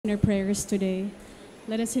in our prayers today.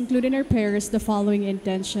 Let us include in our prayers the following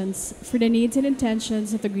intentions: for the needs and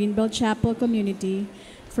intentions of the Greenbelt Chapel community,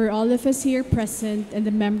 for all of us here present and the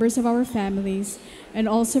members of our families, and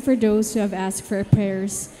also for those who have asked for our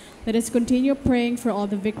prayers. Let us continue praying for all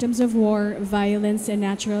the victims of war, violence, and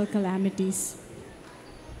natural calamities.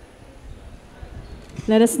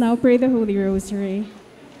 Let us now pray the Holy Rosary.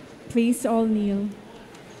 Please all kneel.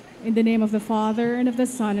 In the name of the Father, and of the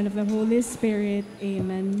Son, and of the Holy Spirit.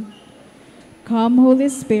 Amen. Come, Holy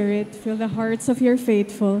Spirit, fill the hearts of your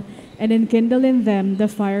faithful, and enkindle in them the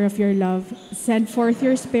fire of your love. Send forth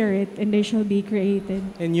your Spirit, and they shall be created.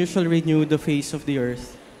 And you shall renew the face of the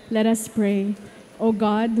earth. Let us pray. O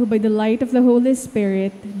God, who by the light of the Holy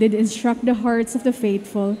Spirit did instruct the hearts of the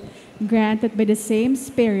faithful, grant that by the same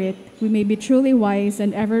Spirit we may be truly wise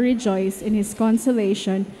and ever rejoice in his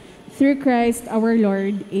consolation. Through Christ our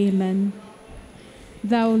Lord. Amen.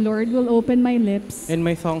 Thou, Lord, will open my lips, And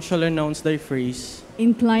my tongue shall announce thy praise.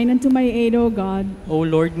 incline unto my aid, O God. O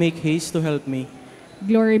Lord, make haste to help me.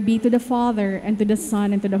 Glory be to the Father, and to the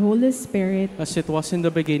Son, and to the Holy Spirit. As it was in the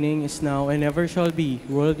beginning, is now, and ever shall be,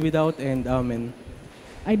 world without end. Amen.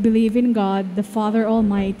 I believe in God, the Father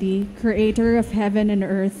Almighty, creator of heaven and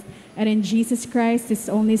earth, and in Jesus Christ, his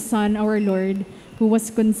only Son, our Lord, who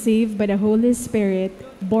was conceived by the Holy Spirit,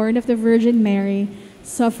 born of the Virgin Mary,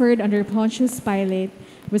 suffered under Pontius Pilate,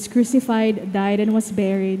 was crucified, died, and was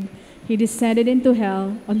buried. He descended into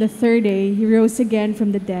hell. On the third day, he rose again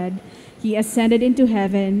from the dead. He ascended into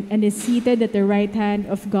heaven and is seated at the right hand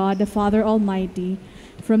of God, the Father Almighty.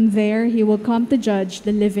 From there, he will come to judge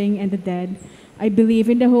the living and the dead. I believe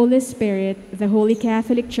in the Holy Spirit, the Holy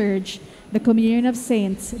Catholic Church, the communion of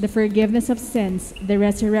saints, the forgiveness of sins, the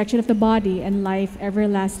resurrection of the body, and life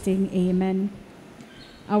everlasting. Amen.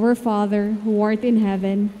 Our Father, who art in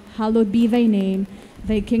heaven, hallowed be thy name.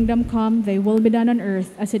 Thy kingdom come, thy will be done on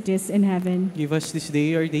earth as it is in heaven. Give us this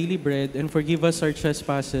day our daily bread, and forgive us our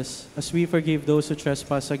trespasses, as we forgive those who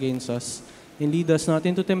trespass against us. And lead us not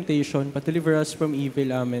into temptation, but deliver us from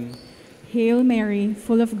evil. Amen. Hail Mary,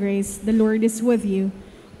 full of grace, the Lord is with you.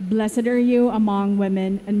 Blessed are you among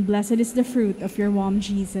women, and blessed is the fruit of your womb,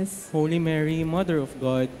 Jesus. Holy Mary, Mother of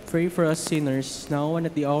God, pray for us sinners, now and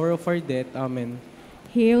at the hour of our death. Amen.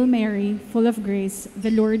 Hail Mary, full of grace, the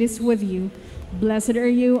Lord is with you. Blessed are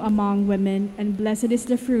you among women, and blessed is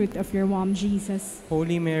the fruit of your womb, Jesus.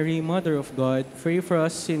 Holy Mary, Mother of God, pray for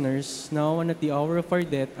us sinners, now and at the hour of our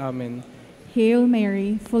death. Amen. Hail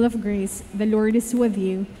Mary, full of grace, the Lord is with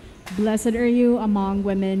you. Blessed are you among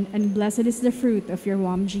women, and blessed is the fruit of your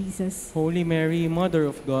womb, Jesus. Holy Mary, Mother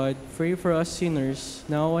of God, pray for us sinners,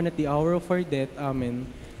 now and at the hour of our death. Amen.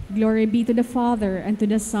 Glory be to the Father, and to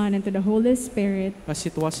the Son, and to the Holy Spirit. As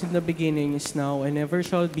it was in the beginning, is now, and ever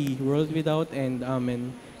shall be, world without end.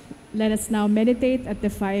 Amen. Let us now meditate at the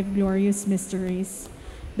five glorious mysteries.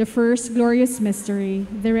 The first glorious mystery,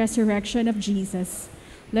 the resurrection of Jesus.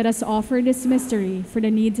 Let us offer this mystery for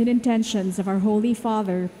the needs and intentions of our Holy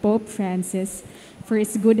Father, Pope Francis, for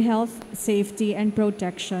his good health, safety, and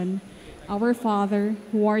protection. Our Father,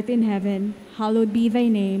 who art in heaven, hallowed be thy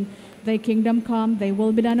name. Thy kingdom come, thy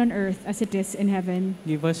will be done on earth as it is in heaven.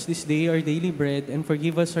 Give us this day our daily bread, and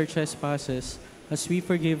forgive us our trespasses, as we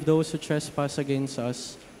forgive those who trespass against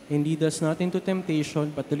us. And lead us not into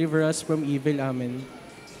temptation, but deliver us from evil. Amen.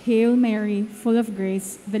 Hail Mary, full of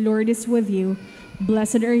grace, the Lord is with you.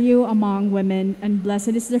 Blessed are you among women, and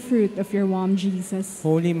blessed is the fruit of your womb, Jesus.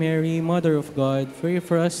 Holy Mary, Mother of God, pray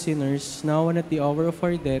for us sinners, now and at the hour of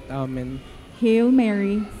our death. Amen. Hail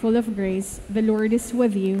Mary, full of grace, the Lord is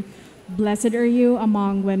with you. Blessed are you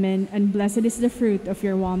among women, and blessed is the fruit of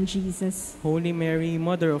your womb, Jesus. Holy Mary,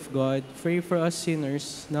 Mother of God, pray for us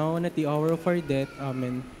sinners, now and at the hour of our death.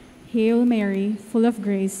 Amen. Hail Mary, full of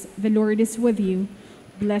grace, the Lord is with you.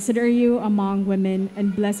 Blessed are you among women,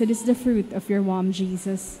 and blessed is the fruit of your womb,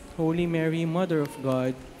 Jesus. Holy Mary, Mother of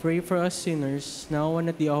God, pray for us sinners, now and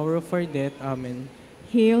at the hour of our death. Amen.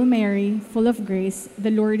 Hail Mary, full of grace,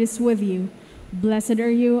 the Lord is with you. Blessed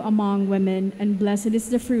are you among women, and blessed is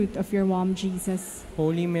the fruit of your womb, Jesus.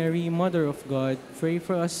 Holy Mary, Mother of God, pray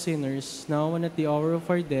for us sinners, now and at the hour of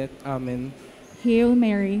our death. Amen. Hail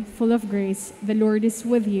Mary, full of grace, the Lord is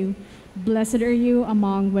with you. Blessed are you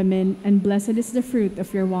among women, and blessed is the fruit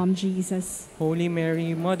of your womb, Jesus. Holy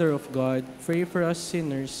Mary, Mother of God, pray for us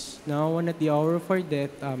sinners, now and at the hour of our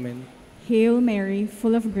death. Amen. Hail Mary,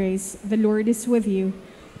 full of grace, the Lord is with you.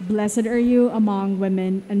 Blessed are you among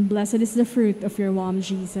women, and blessed is the fruit of your womb,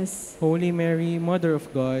 Jesus. Holy Mary, Mother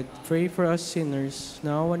of God, pray for us sinners,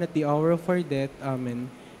 now and at the hour of our death. Amen.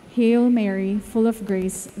 Hail Mary, full of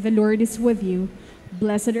grace, the Lord is with you.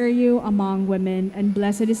 Blessed are you among women, and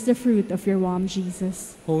blessed is the fruit of your womb,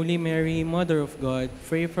 Jesus. Holy Mary, Mother of God,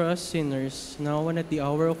 pray for us sinners, now and at the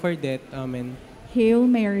hour of our death. Amen. Hail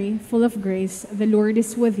Mary, full of grace, the Lord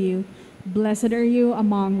is with you. Blessed are you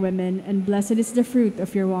among women, and blessed is the fruit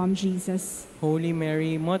of your womb, Jesus. Holy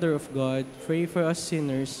Mary, Mother of God, pray for us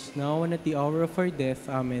sinners, now and at the hour of our death.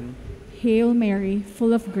 Amen. Hail Mary,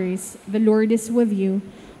 full of grace, the Lord is with you.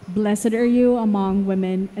 Blessed are you among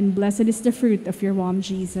women, and blessed is the fruit of your womb,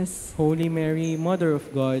 Jesus. Holy Mary, Mother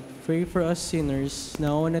of God, pray for us sinners,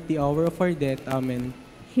 now and at the hour of our death. Amen.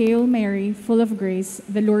 Hail Mary, full of grace,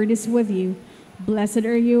 the Lord is with you. Blessed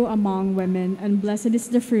are you among women, and blessed is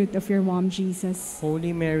the fruit of your womb, Jesus.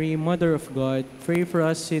 Holy Mary, Mother of God, pray for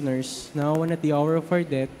us sinners, now and at the hour of our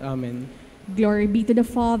death. Amen. Glory be to the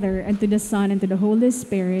Father, and to the Son, and to the Holy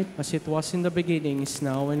Spirit. As it was in the beginning, is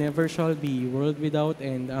now, and ever shall be, world without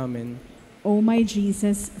end. Amen. O my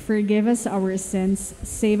Jesus, forgive us our sins,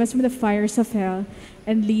 save us from the fires of hell,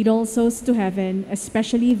 and lead all souls to heaven,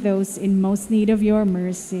 especially those in most need of your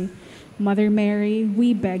mercy. Mother Mary,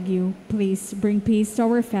 we beg you, please bring peace to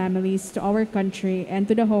our families, to our country, and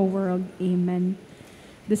to the whole world. Amen.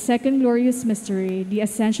 The second glorious mystery, the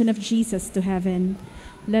ascension of Jesus to heaven.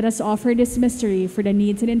 Let us offer this mystery for the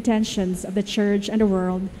needs and intentions of the Church and the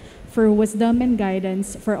world, for wisdom and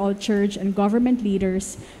guidance for all church and government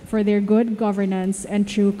leaders, for their good governance and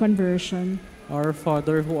true conversion. Our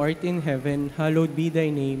Father, who art in heaven, hallowed be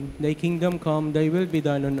thy name. Thy kingdom come, thy will be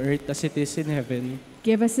done on earth as it is in heaven.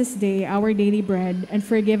 Give us this day our daily bread, and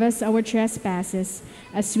forgive us our trespasses,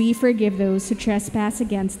 as we forgive those who trespass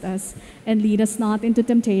against us. And lead us not into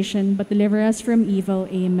temptation, but deliver us from evil.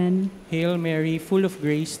 Amen. Hail Mary, full of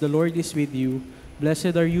grace, the Lord is with you.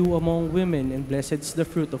 Blessed are you among women, and blessed is the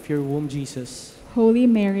fruit of your womb, Jesus. Holy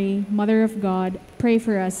Mary, Mother of God, pray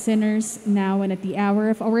for us sinners, now and at the hour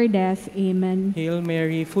of our death. Amen. Hail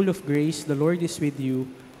Mary, full of grace, the Lord is with you.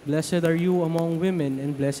 Blessed are you among women,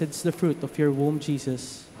 and blessed is the fruit of your womb,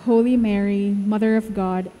 Jesus. Holy Mary, Mother of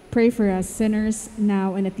God, pray for us sinners,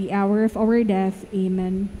 now and at the hour of our death.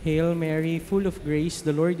 Amen. Hail Mary, full of grace,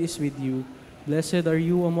 the Lord is with you. Blessed are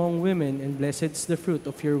you among women, and blessed is the fruit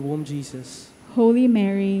of your womb, Jesus. Holy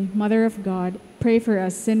Mary, Mother of God, pray for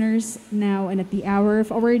us sinners, now and at the hour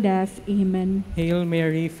of our death. Amen. Hail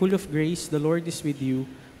Mary, full of grace, the Lord is with you.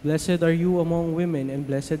 Blessed are you among women, and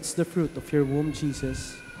blessed is the fruit of your womb,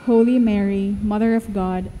 Jesus. Holy Mary, Mother of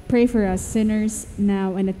God, pray for us sinners,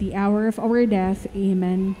 now and at the hour of our death.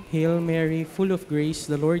 Amen. Hail Mary, full of grace,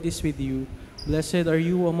 the Lord is with you. Blessed are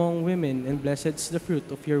you among women, and blessed is the fruit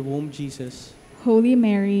of your womb, Jesus. Holy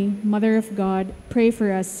Mary, Mother of God, pray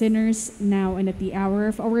for us sinners, now and at the hour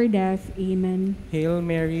of our death. Amen. Hail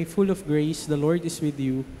Mary, full of grace, the Lord is with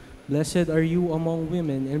you. Blessed are you among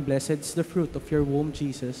women, and blessed is the fruit of your womb,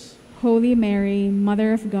 Jesus. Holy Mary,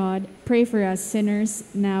 Mother of God, pray for us sinners,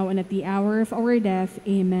 now and at the hour of our death.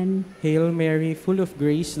 Amen. Hail Mary, full of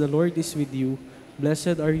grace, the Lord is with you.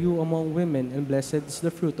 Blessed are you among women, and blessed is the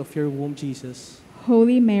fruit of your womb, Jesus.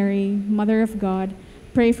 Holy Mary, Mother of God,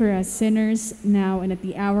 pray for us sinners, now and at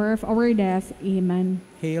the hour of our death. Amen.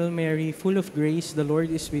 Hail Mary, full of grace, the Lord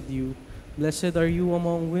is with you. Blessed are you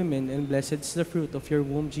among women, and blessed is the fruit of your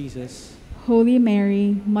womb, Jesus. Holy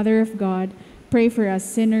Mary, Mother of God, pray for us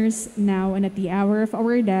sinners, now and at the hour of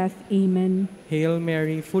our death. Amen. Hail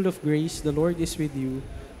Mary, full of grace, the Lord is with you.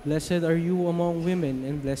 Blessed are you among women,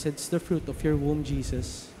 and blessed is the fruit of your womb,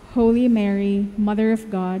 Jesus. Holy Mary, Mother of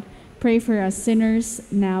God, pray for us sinners,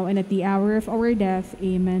 now and at the hour of our death.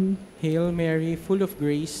 Amen. Hail Mary, full of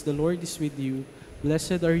grace, the Lord is with you.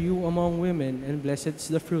 Blessed are you among women, and blessed is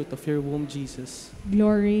the fruit of your womb, Jesus.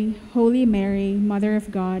 Glory, Holy Mary, Mother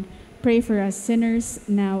of God, pray for us sinners,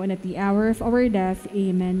 now and at the hour of our death.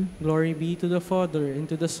 Amen. Glory be to the Father, and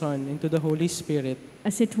to the Son, and to the Holy Spirit.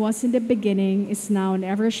 As it was in the beginning, is now, and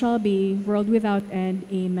ever shall be, world without end.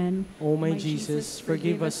 Amen. O my Jesus,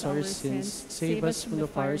 forgive us our sins, save us from the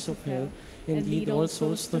fires of hell, and lead all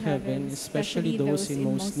souls to heaven, especially those in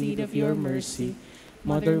most need of your mercy.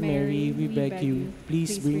 Mother Mary, we beg you,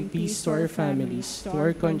 please bring peace to our families, to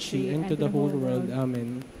our country, and to the whole world.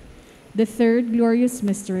 Amen. The third glorious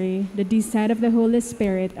mystery, the descent of the Holy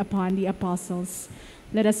Spirit upon the apostles.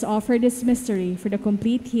 Let us offer this mystery for the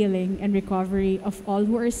complete healing and recovery of all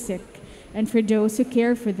who are sick, and for those who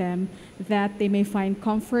care for them, that they may find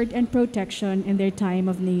comfort and protection in their time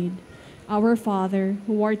of need. Our Father,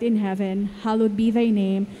 who art in heaven, hallowed be thy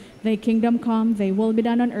name. Thy kingdom come, thy will be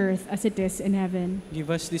done on earth as it is in heaven.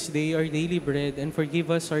 Give us this day our daily bread, and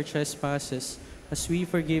forgive us our trespasses, as we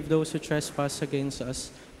forgive those who trespass against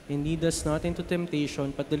us. And lead us not into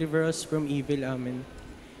temptation, but deliver us from evil. Amen.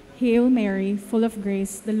 Hail Mary, full of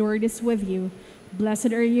grace, the Lord is with you.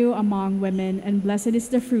 Blessed are you among women, and blessed is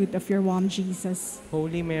the fruit of your womb, Jesus.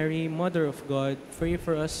 Holy Mary, Mother of God, pray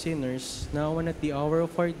for us sinners, now and at the hour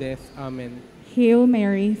of our death. Amen. Hail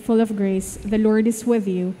Mary, full of grace, the Lord is with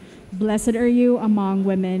you. Blessed are you among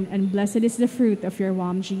women, and blessed is the fruit of your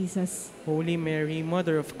womb, Jesus. Holy Mary,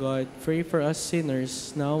 Mother of God, pray for us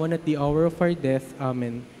sinners, now and at the hour of our death.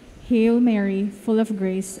 Amen. Hail Mary, full of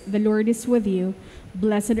grace, the Lord is with you.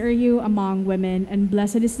 Blessed are you among women, and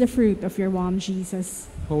blessed is the fruit of your womb, Jesus.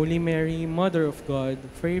 Holy Mary, Mother of God,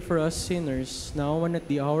 pray for us sinners, now and at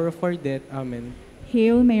the hour of our death. Amen.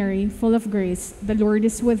 Hail Mary, full of grace, the Lord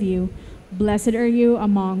is with you. Blessed are you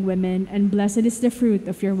among women, and blessed is the fruit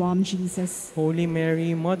of your womb, Jesus. Holy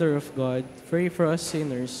Mary, Mother of God, pray for us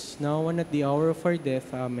sinners, now and at the hour of our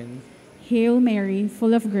death. Amen. Hail Mary,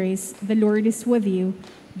 full of grace, the Lord is with you.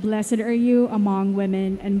 Blessed are you among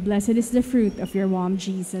women, and blessed is the fruit of your womb,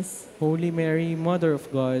 Jesus. Holy Mary, Mother of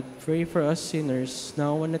God, pray for us sinners,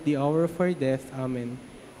 now and at the hour of our death. Amen.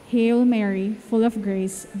 Hail Mary, full of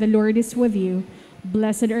grace, the Lord is with you.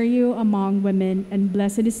 Blessed are you among women, and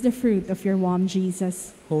blessed is the fruit of your womb,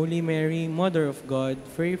 Jesus. Holy Mary, Mother of God,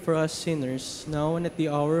 pray for us sinners, now and at the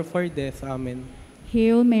hour of our death. Amen.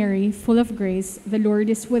 Hail Mary, full of grace, the Lord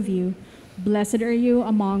is with you. Blessed are you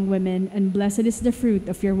among women, and blessed is the fruit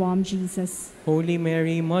of your womb, Jesus. Holy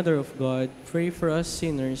Mary, Mother of God, pray for us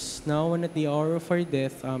sinners, now and at the hour of our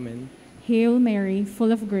death. Amen. Hail Mary,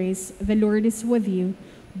 full of grace, the Lord is with you.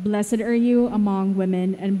 Blessed are you among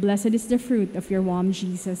women, and blessed is the fruit of your womb,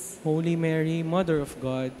 Jesus. Holy Mary, Mother of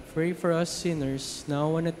God, pray for us sinners,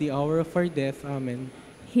 now and at the hour of our death. Amen.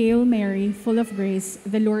 Hail Mary, full of grace,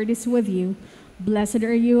 the Lord is with you. Blessed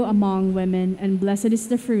are you among women, and blessed is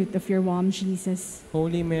the fruit of your womb, Jesus.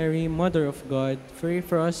 Holy Mary, Mother of God, pray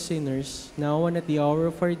for us sinners, now and at the hour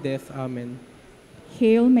of our death. Amen.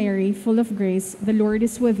 Hail Mary, full of grace, the Lord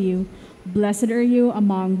is with you. Blessed are you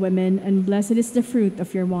among women, and blessed is the fruit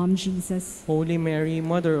of your womb, Jesus. Holy Mary,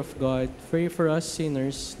 Mother of God, pray for us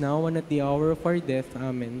sinners, now and at the hour of our death.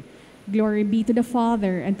 Amen. Glory be to the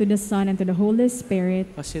Father, and to the Son, and to the Holy Spirit.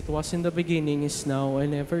 As it was in the beginning, is now,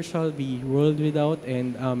 and ever shall be, world without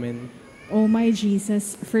end. Amen. O my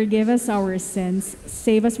Jesus, forgive us our sins,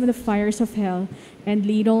 save us from the fires of hell, and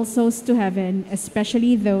lead all souls to heaven,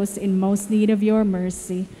 especially those in most need of your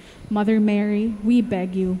mercy. Mother Mary, we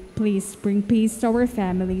beg you, please bring peace to our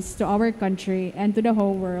families, to our country, and to the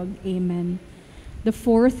whole world. Amen. The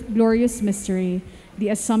fourth glorious mystery, the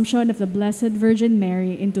Assumption of the Blessed Virgin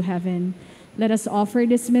Mary into heaven. Let us offer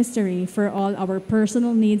this mystery for all our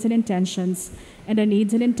personal needs and intentions, and the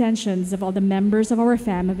needs and intentions of all the members of our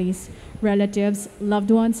families, relatives,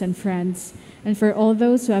 loved ones, and friends, and for all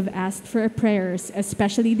those who have asked for our prayers,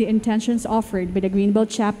 especially the intentions offered by the Greenbelt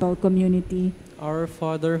Chapel community. Our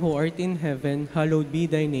Father who art in heaven, hallowed be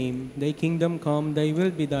thy name. Thy kingdom come, thy will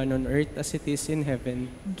be done on earth as it is in heaven.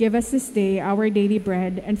 Give us this day our daily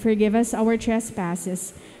bread, and forgive us our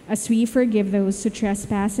trespasses, as we forgive those who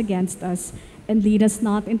trespass against us. And lead us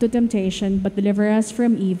not into temptation, but deliver us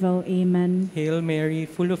from evil. Amen. Hail Mary,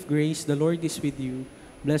 full of grace, the Lord is with you.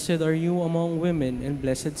 Blessed are you among women, and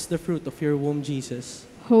blessed is the fruit of your womb, Jesus.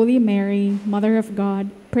 Holy Mary, Mother of God,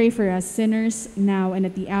 pray for us sinners, now and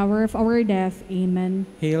at the hour of our death. Amen.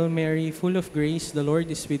 Hail Mary, full of grace, the Lord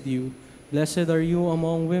is with you. Blessed are you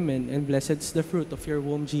among women, and blessed is the fruit of your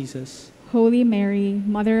womb, Jesus. Holy Mary,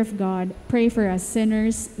 Mother of God, pray for us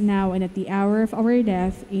sinners, now and at the hour of our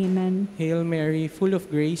death. Amen. Hail Mary, full of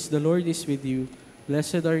grace, the Lord is with you.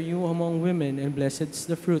 Blessed are you among women, and blessed is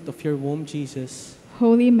the fruit of your womb, Jesus.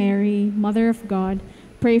 Holy Mary, Mother of God,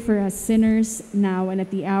 pray for us sinners, now and at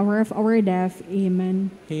the hour of our death.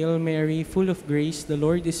 Amen. Hail Mary, full of grace, the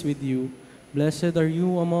Lord is with you. Blessed are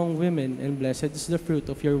you among women, and blessed is the fruit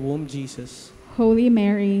of your womb, Jesus. Holy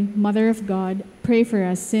Mary, Mother of God, pray for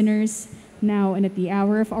us sinners, now and at the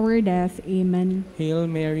hour of our death. Amen. Hail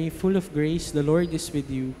Mary, full of grace, the Lord is with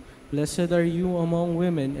you. Blessed are you among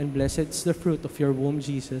women, and blessed is the fruit of your womb,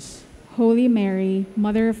 Jesus. Holy Mary,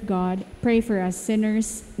 Mother of God, pray for us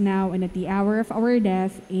sinners, now and at the hour of our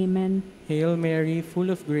death. Amen. Hail Mary, full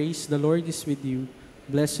of grace, the Lord is with you.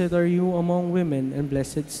 Blessed are you among women, and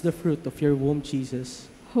blessed is the fruit of your womb, Jesus.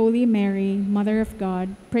 Holy Mary, Mother of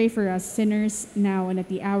God, pray for us sinners, now and at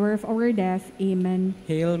the hour of our death. Amen.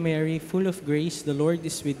 Hail Mary, full of grace, the Lord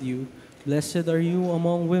is with you. Blessed are you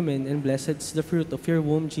among women, and blessed is the fruit of your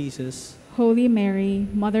womb, Jesus. Holy Mary,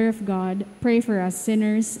 Mother of God, pray for us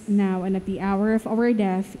sinners, now and at the hour of our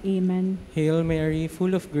death. Amen. Hail Mary,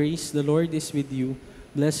 full of grace, the Lord is with you.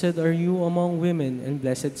 Blessed are you among women, and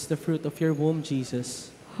blessed is the fruit of your womb,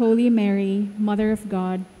 Jesus. Holy Mary, Mother of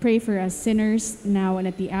God, pray for us sinners, now and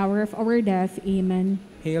at the hour of our death. Amen.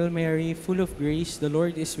 Hail Mary, full of grace, the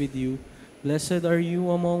Lord is with you. Blessed are you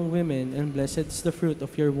among women, and blessed is the fruit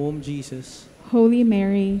of your womb, Jesus. Holy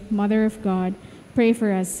Mary, Mother of God, pray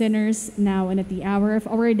for us sinners, now and at the hour of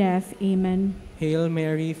our death. Amen. Hail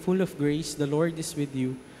Mary, full of grace, the Lord is with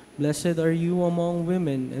you. Blessed are you among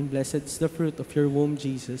women, and blessed is the fruit of your womb,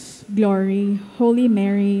 Jesus. Glory, Holy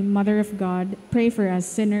Mary, Mother of God, pray for us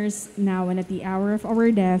sinners, now and at the hour of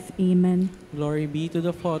our death. Amen. Glory be to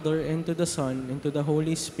the Father, and to the Son, and to the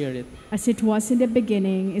Holy Spirit. As it was in the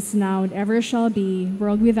beginning, is now, and ever shall be,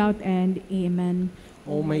 world without end. Amen.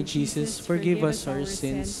 O my Jesus, forgive us our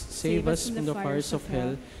sins, save us from the fires of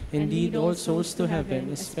hell, and lead all souls to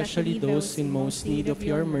heaven, especially those in most need of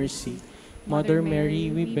your mercy. Mother Mary,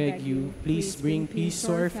 we beg you, please bring peace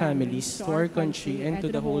to our families, to our country, and to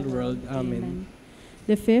the whole world. Amen.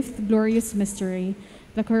 The fifth glorious mystery,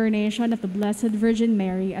 the coronation of the Blessed Virgin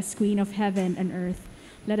Mary as Queen of heaven and earth.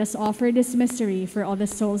 Let us offer this mystery for all the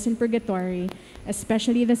souls in purgatory,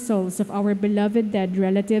 especially the souls of our beloved dead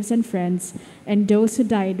relatives and friends, and those who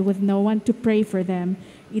died with no one to pray for them.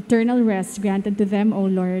 Eternal rest granted to them, O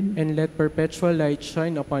Lord. And let perpetual light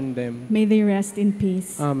shine upon them. May they rest in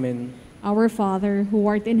peace. Amen. Our Father, who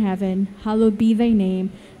art in heaven, hallowed be thy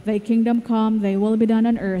name. Thy kingdom come, thy will be done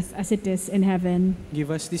on earth as it is in heaven.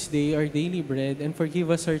 Give us this day our daily bread, and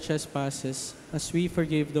forgive us our trespasses, as we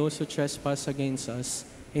forgive those who trespass against us.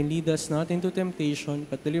 And lead us not into temptation,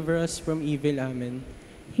 but deliver us from evil. Amen.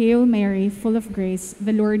 Hail Mary, full of grace,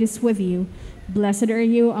 the Lord is with you. Blessed are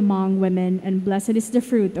you among women, and blessed is the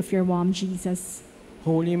fruit of your womb, Jesus.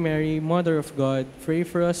 Holy Mary, Mother of God, pray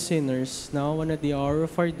for us sinners, now and at the hour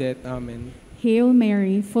of our death. Amen. Hail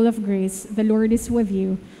Mary, full of grace, the Lord is with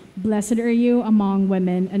you. Blessed are you among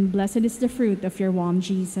women, and blessed is the fruit of your womb,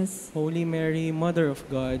 Jesus. Holy Mary, Mother of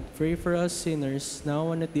God, pray for us sinners,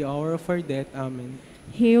 now and at the hour of our death. Amen.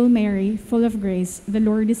 Hail Mary, full of grace, the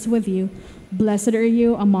Lord is with you. Blessed are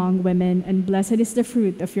you among women, and blessed is the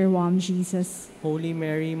fruit of your womb, Jesus. Holy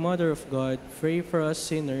Mary, Mother of God, pray for us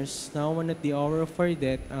sinners, now and at the hour of our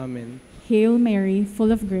death. Amen. Hail Mary,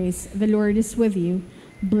 full of grace, the Lord is with you.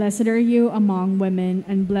 Blessed are you among women,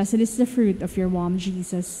 and blessed is the fruit of your womb,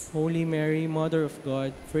 Jesus. Holy Mary, Mother of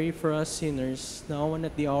God, pray for us sinners, now and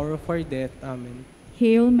at the hour of our death. Amen.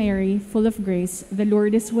 Hail Mary, full of grace, the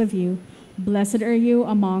Lord is with you. Blessed are you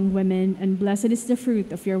among women, and blessed is the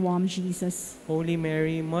fruit of your womb, Jesus. Holy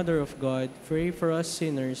Mary, Mother of God, pray for us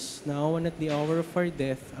sinners, now and at the hour of our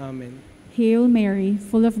death. Amen. Hail Mary,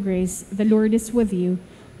 full of grace, the Lord is with you.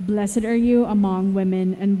 Blessed are you among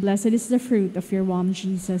women, and blessed is the fruit of your womb,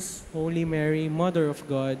 Jesus. Holy Mary, Mother of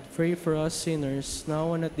God, pray for us sinners,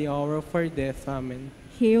 now and at the hour of our death. Amen.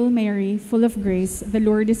 Hail Mary, full of grace, the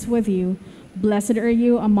Lord is with you. Blessed are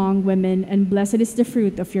you among women, and blessed is the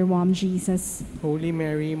fruit of your womb, Jesus. Holy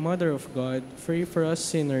Mary, Mother of God, pray for us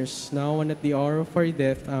sinners, now and at the hour of our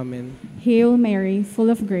death. Amen. Hail Mary, full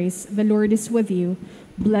of grace, the Lord is with you.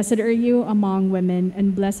 Blessed are you among women,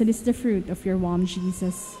 and blessed is the fruit of your womb,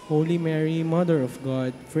 Jesus. Holy Mary, Mother of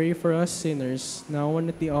God, pray for us sinners, now and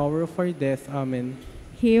at the hour of our death. Amen.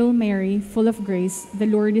 Hail Mary, full of grace, the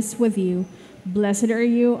Lord is with you. Blessed are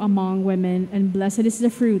you among women, and blessed is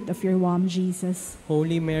the fruit of your womb, Jesus.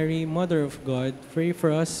 Holy Mary, Mother of God, pray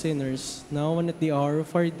for us sinners, now and at the hour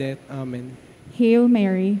of our death. Amen. Hail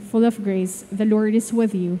Mary, full of grace, the Lord is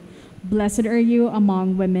with you. Blessed are you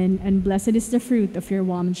among women, and blessed is the fruit of your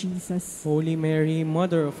womb, Jesus. Holy Mary,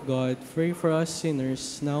 Mother of God, pray for us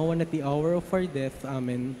sinners, now and at the hour of our death.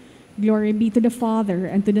 Amen. Glory be to the Father,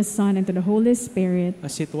 and to the Son, and to the Holy Spirit.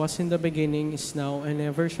 As it was in the beginning, is now, and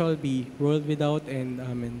ever shall be, world without end.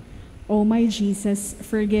 Amen. O my Jesus,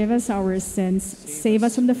 forgive us our sins, save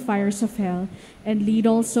us from the fires of hell, and lead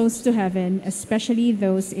all souls to heaven, especially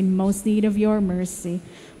those in most need of your mercy.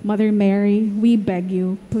 Mother Mary, we beg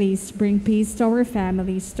you, please bring peace to our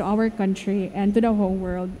families, to our country, and to the whole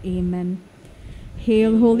world. Amen.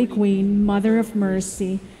 Hail, Holy Queen, Mother of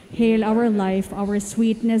Mercy. Hail our life, our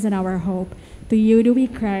sweetness, and our hope. To you do we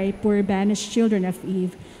cry, poor banished children of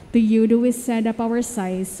Eve. To you do we send up our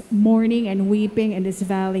sighs, mourning and weeping in this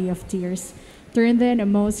valley of tears. Turn then, O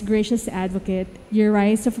most gracious Advocate, your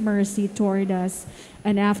eyes of mercy toward us,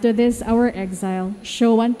 and after this our exile,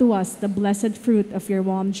 show unto us the blessed fruit of your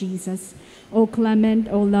womb, Jesus. O clement,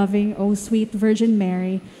 O loving, O sweet Virgin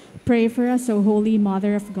Mary, pray for us, O Holy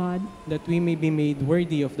Mother of God, that we may be made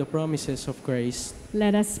worthy of the promises of Christ.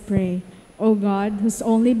 Let us pray. O God, whose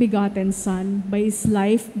only begotten Son, by his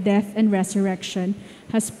life, death, and resurrection,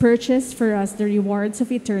 has purchased for us the rewards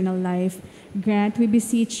of eternal life, grant, we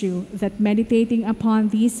beseech you, that meditating upon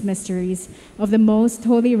these mysteries of the most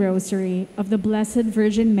holy rosary of the Blessed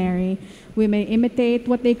Virgin Mary, we may imitate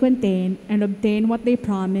what they contain and obtain what they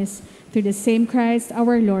promise, through the same Christ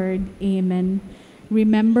our Lord. Amen.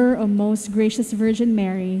 Remember, O most gracious Virgin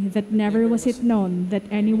Mary, that never was it known that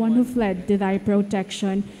anyone who fled to thy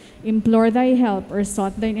protection, implored thy help, or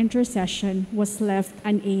sought thine intercession was left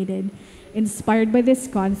unaided. Inspired by this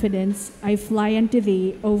confidence, I fly unto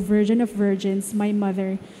thee, O Virgin of Virgins, my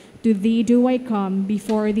Mother. To thee do I come,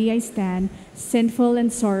 before thee I stand, sinful and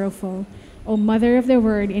sorrowful. O Mother of the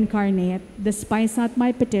Word incarnate, despise not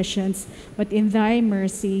my petitions, but in thy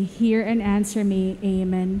mercy hear and answer me.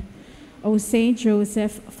 Amen. O Saint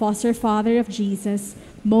Joseph, foster father of Jesus,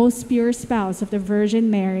 most pure spouse of the Virgin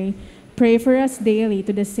Mary, pray for us daily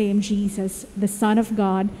to the same Jesus, the Son of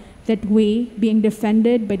God, that we, being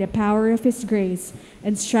defended by the power of his grace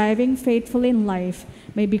and striving faithfully in life,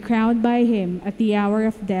 may be crowned by him at the hour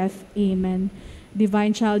of death. Amen.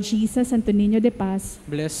 Divine Child Jesus, Santo Niño de Paz,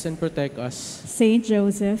 Bless and protect us. Saint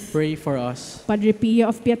Joseph, Pray for us. Padre Pio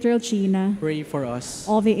of Pietrelcina, Pray for us.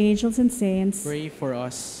 all the angels and saints, Pray for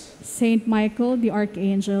us. Saint Michael, the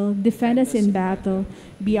Archangel, defend us in battle.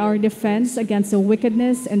 Be our defense against the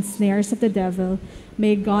wickedness and snares of the devil.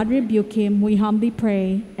 May God rebuke him, we humbly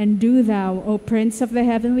pray. And do thou, O Prince of the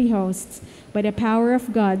heavenly hosts, by the power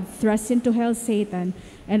of God, thrust into hell Satan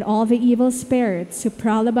and all the evil spirits who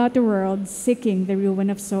prowl about the world, seeking the ruin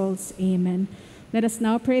of souls. Amen. Let us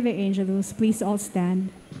now pray the Angelus. Please all stand.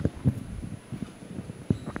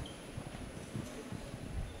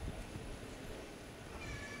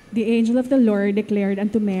 The angel of the Lord declared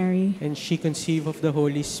unto Mary, And she conceived of the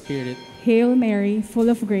Holy Spirit. Hail Mary, full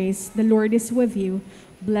of grace, the Lord is with you.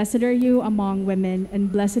 Blessed are you among women,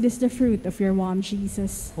 and blessed is the fruit of your womb,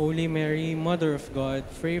 Jesus. Holy Mary, Mother of God,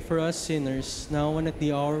 pray for us sinners, now and at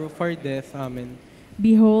the hour of our death. Amen.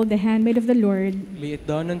 Behold, the handmaid of the Lord. Be it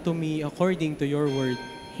done unto me according to your word.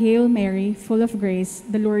 Hail Mary, full of grace,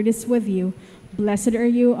 the Lord is with you. Blessed are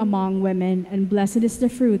you among women, and blessed is the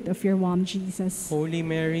fruit of your womb, Jesus. Holy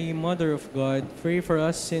Mary, Mother of God, pray for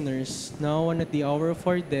us sinners, now and at the hour of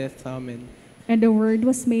our death. Amen. And the Word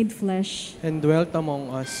was made flesh, And dwelt among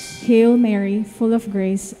us. Hail Mary, full of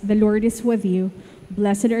grace, the Lord is with you.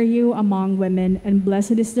 Blessed are you among women, and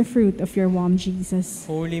blessed is the fruit of your womb, Jesus.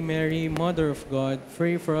 Holy Mary, Mother of God,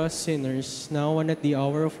 pray for us sinners, now and at the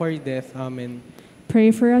hour of our death. Amen.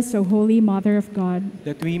 Pray for us, O Holy Mother of God.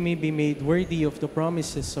 That we may be made worthy of the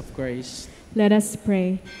promises of Christ. Let us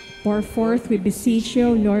pray. Pour forth, we beseech you,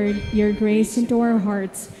 O Lord, your grace into our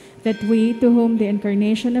hearts, that we, to whom the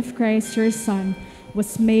incarnation of Christ, your Son,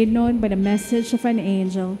 was made known by the message of an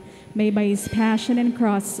angel, may by his passion and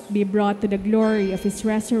cross be brought to the glory of his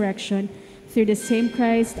resurrection, through the same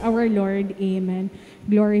Christ our Lord. Amen.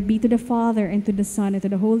 Glory be to the Father, and to the Son, and to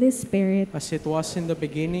the Holy Spirit. As it was in the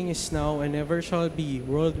beginning, is now, and ever shall be,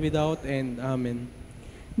 world without end. Amen.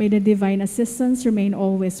 May the divine assistance remain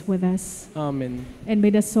always with us. Amen. And may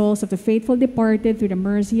the souls of the faithful departed, through the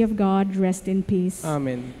mercy of God, rest in peace.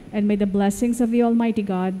 Amen. And may the blessings of the Almighty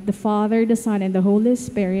God, the Father, the Son, and the Holy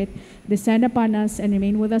Spirit descend upon us and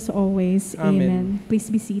remain with us always. Amen. Please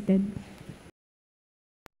be seated.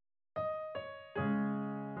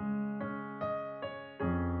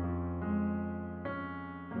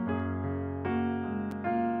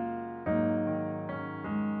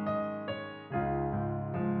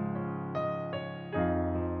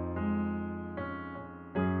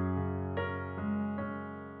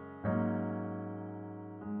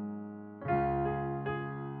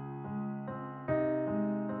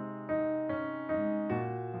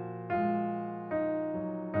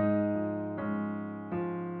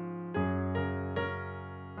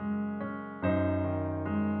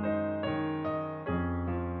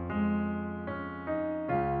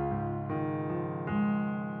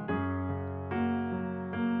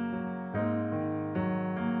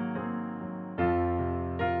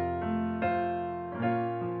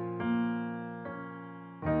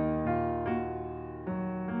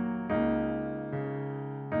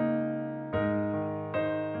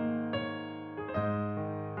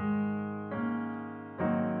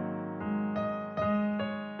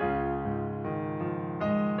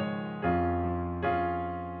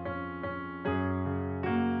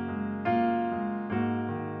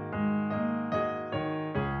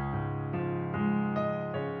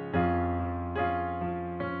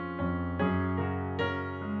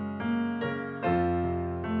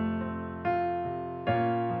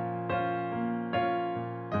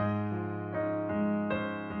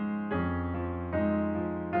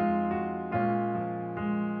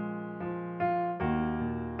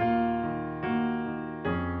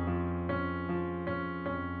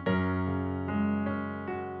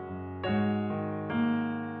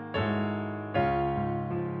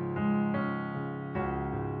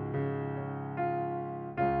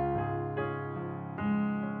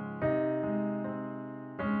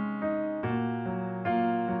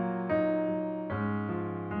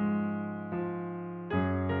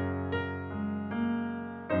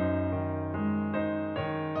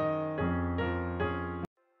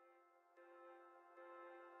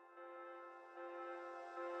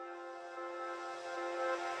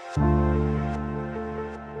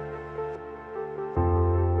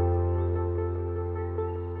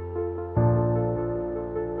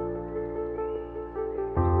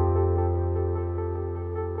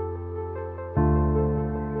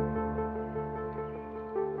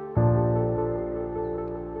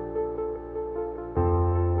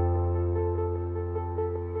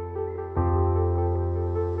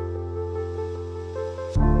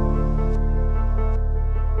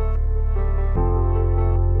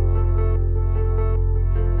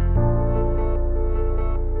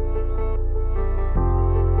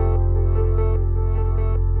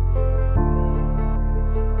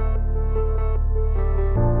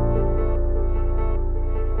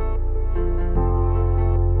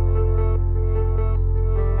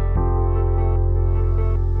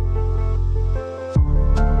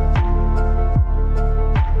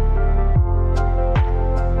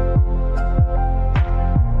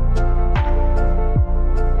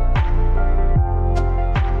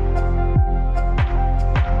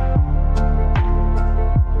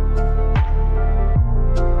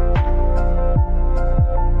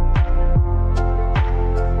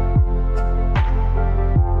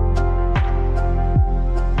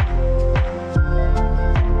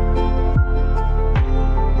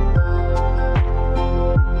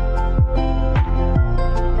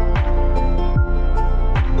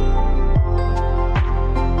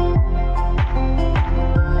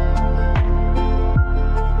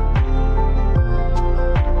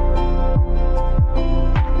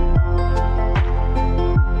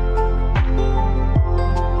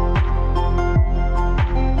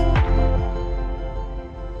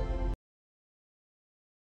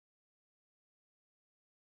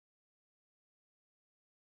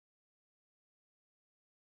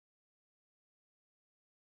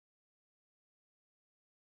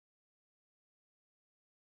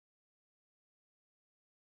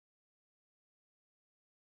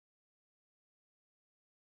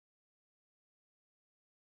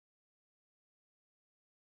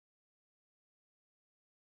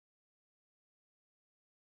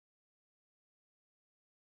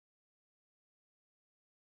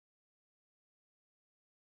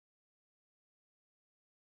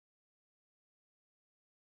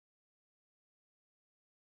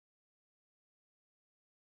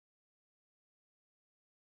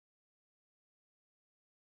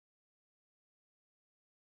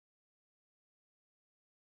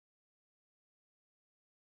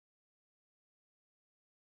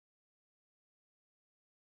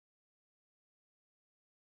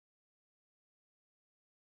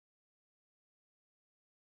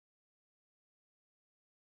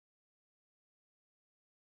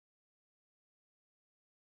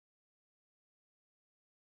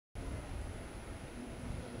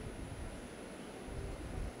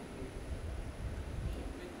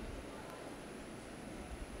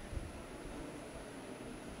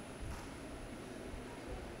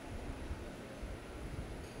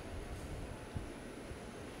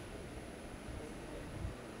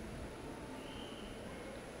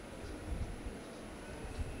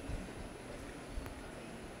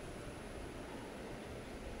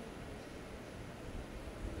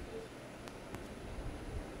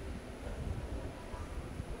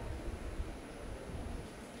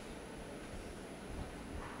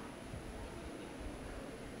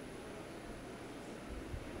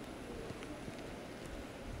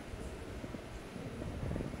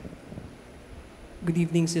 Good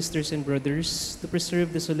evening, sisters and brothers. To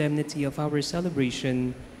preserve the solemnity of our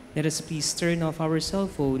celebration, let us please turn off our cell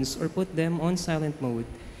phones or put them on silent mode.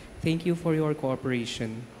 Thank you for your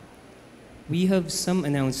cooperation. We have some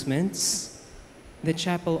announcements. The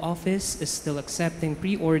chapel office is still accepting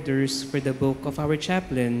pre-orders for the book of our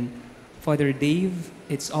chaplain, Father Dave.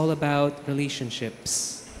 It's all about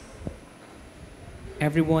relationships.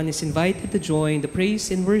 Everyone is invited to join the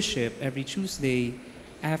praise and worship every Tuesday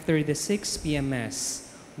after the 6 p.m.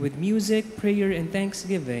 Mass. With music, prayer, and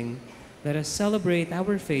thanksgiving, let us celebrate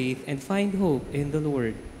our faith and find hope in the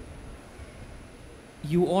Lord.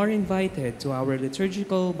 You are invited to our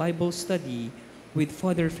liturgical Bible study with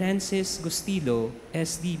Father Francis Gustilo,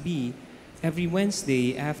 SDB, every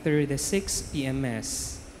Wednesday after the 6 p.m.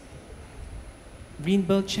 Mass.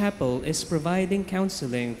 Greenbelt Chapel is providing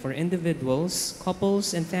counseling for individuals,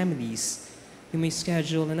 couples, and families. You may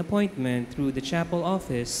schedule an appointment through the chapel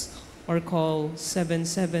office or call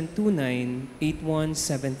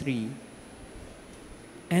 7729-8173.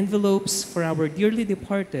 Envelopes for our dearly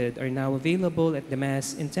departed are now available at the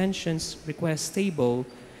Mass Intentions Request table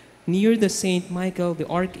near the St. Michael the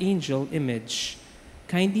Archangel image.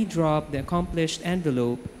 Kindly drop the accomplished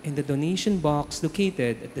envelope in the donation box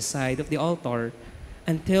located at the side of the altar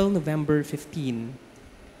until November 15.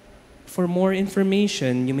 For more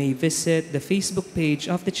information, you may visit the Facebook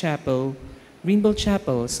page of the chapel, Greenbelt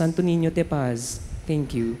Chapel, Santo Niño de Paz.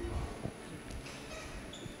 Thank you.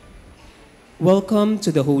 Welcome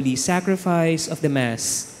to the Holy Sacrifice of the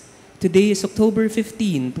Mass. Today is October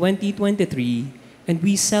 15, 2023, and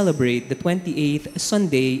we celebrate the 28th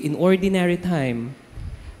Sunday in Ordinary Time.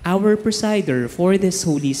 Our presider for this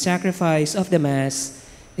Holy Sacrifice of the Mass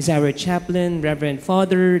is our chaplain, Reverend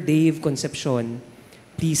Father Dave Concepcion.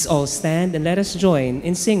 Please all stand and let us join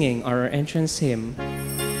in singing our entrance hymn.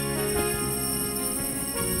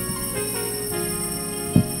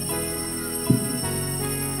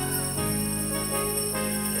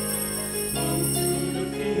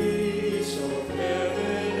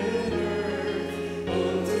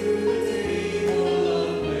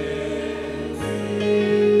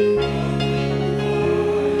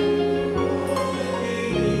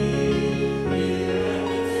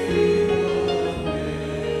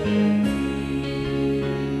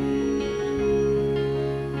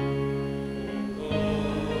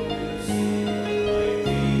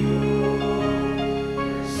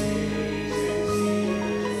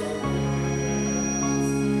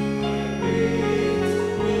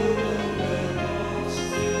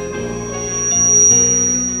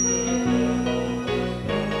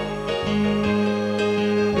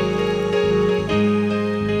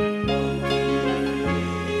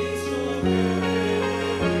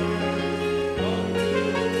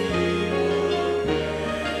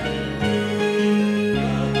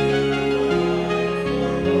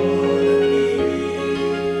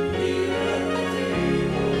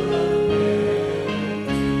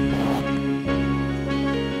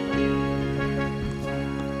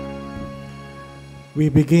 We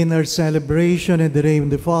begin our celebration in the name of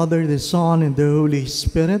the Father, the Son, and the Holy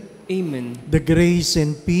Spirit. Amen. The grace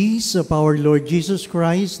and peace of our Lord Jesus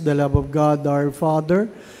Christ, the love of God our Father,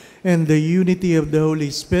 and the unity of the Holy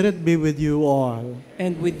Spirit be with you all.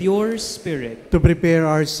 And with your spirit. To prepare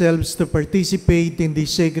ourselves to participate in the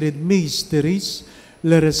sacred mysteries,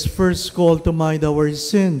 let us first call to mind our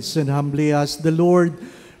sins and humbly ask the Lord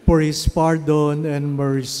for His pardon and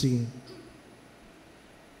mercy.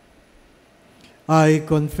 I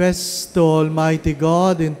confess to Almighty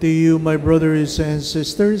God and to you, my brothers and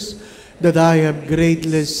sisters, that I have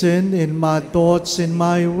greatly sinned in my thoughts and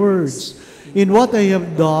my words, in what I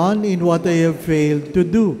have done, in what I have failed to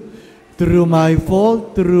do, through my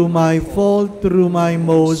fault, through my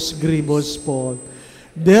most grievous fault.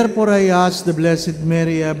 Therefore I ask the Blessed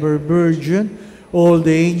Mary, ever Virgin, all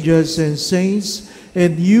the angels and saints,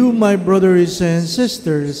 and you, my brothers and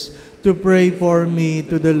sisters, to pray for me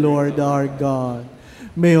to the Lord our God.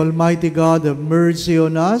 May Almighty God have mercy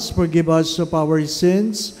on us, forgive us of our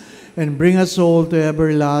sins, and bring us all to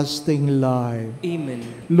everlasting life. Amen.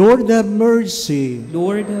 Lord have mercy.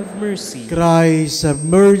 Lord have mercy. Christ have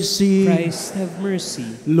mercy. Christ have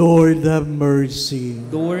mercy. Lord have mercy.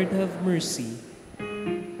 Lord have mercy.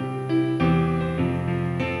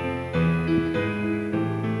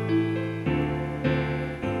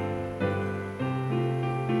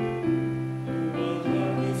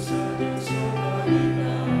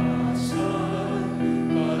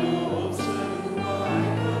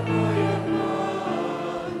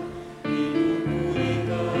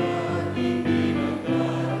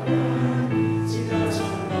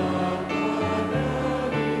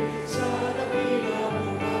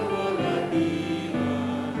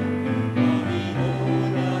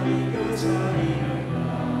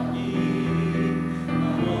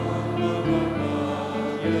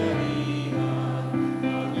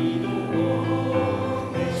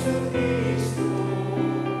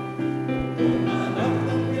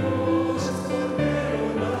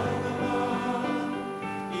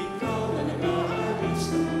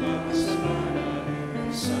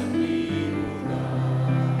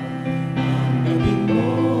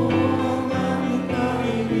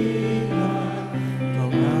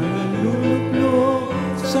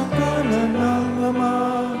 sa kanan ng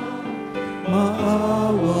Ama,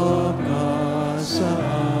 maawa ka sa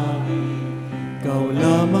amin. Ikaw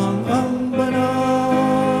lamang ang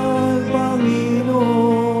banal,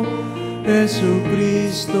 Panginoon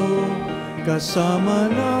Jesucristo, kasama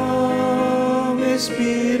ng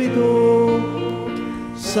Espiritu,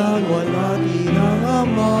 sa walhati ng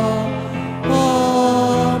Ama.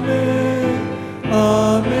 Amen.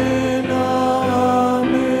 Amen. Amen.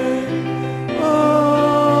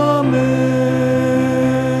 Amen.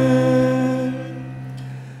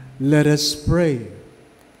 Let us pray.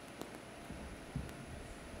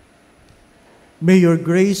 May your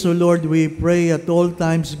grace, O Lord, we pray, at all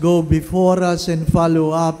times go before us and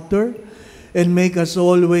follow after, and make us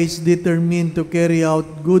always determined to carry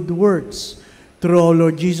out good works. Through our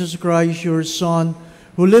Lord Jesus Christ, your Son,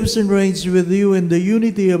 who lives and reigns with you in the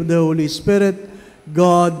unity of the Holy Spirit,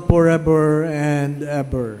 God, forever and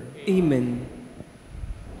ever. Amen.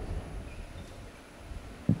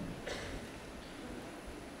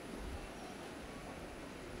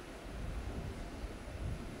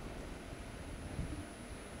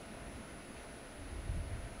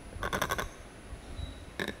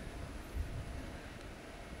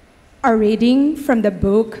 A reading from the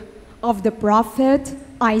book of the prophet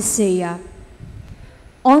Isaiah.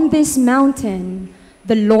 On this mountain,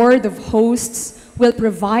 the Lord of hosts will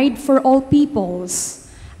provide for all peoples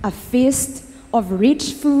a feast of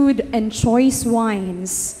rich food and choice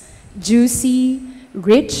wines, juicy,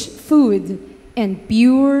 rich food and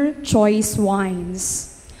pure choice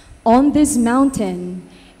wines. On this mountain,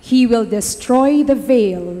 he will destroy the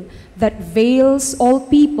veil that veils all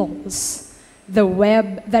peoples, the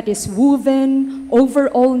web that is woven over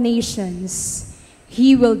all nations.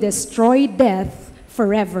 He will destroy death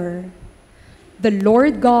forever. The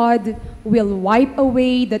Lord God will wipe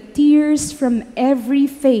away the tears from every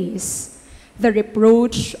face. The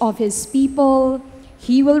reproach of his people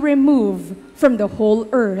he will remove from the whole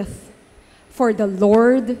earth. For the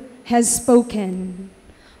Lord has spoken.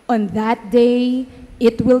 On that day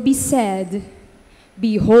it will be said,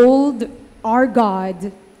 Behold our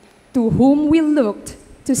God, to whom we looked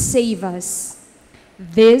to save us.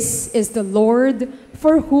 This is the Lord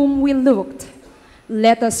for whom we looked.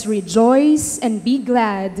 Let us rejoice and be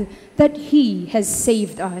glad that he has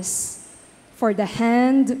saved us. For the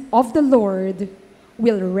hand of the Lord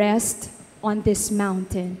will rest on this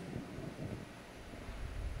mountain.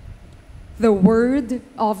 The word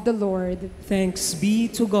of the Lord. Thanks be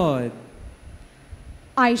to God.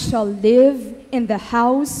 I shall live in the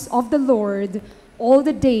house of the Lord all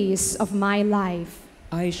the days of my life.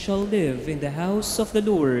 I shall live in the house of the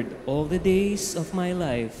Lord all the days of my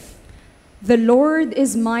life. The Lord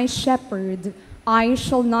is my shepherd, I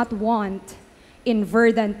shall not want. In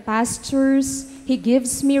verdant pastures he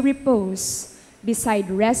gives me repose. Beside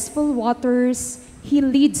restful waters he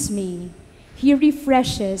leads me. He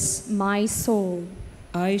refreshes my soul.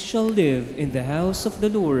 I shall live in the house of the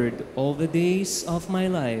Lord all the days of my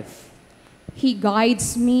life. He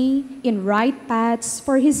guides me in right paths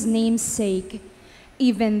for his name's sake.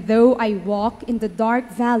 Even though I walk in the dark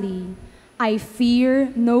valley, I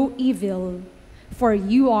fear no evil, for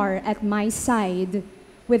you are at my side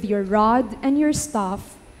with your rod and your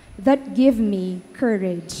staff that give me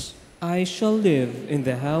courage. I shall live in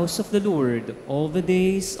the house of the Lord all the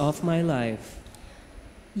days of my life.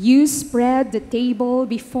 You spread the table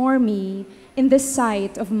before me in the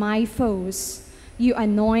sight of my foes. You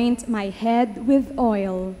anoint my head with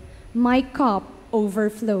oil. My cup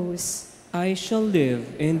overflows. I shall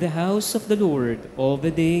live in the house of the Lord all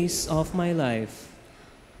the days of my life.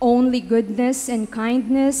 Only goodness and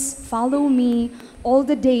kindness follow me all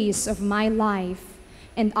the days of my life,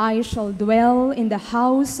 and I shall dwell in the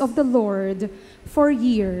house of the Lord for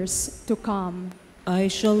years to come. I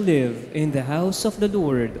shall live in the house of the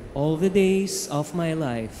Lord all the days of my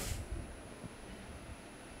life.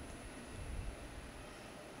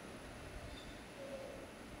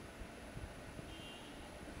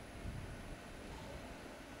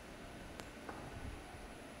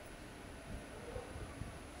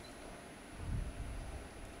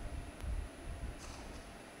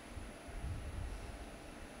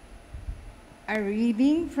 A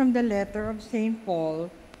reading from the letter of St. Paul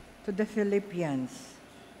to the Philippians.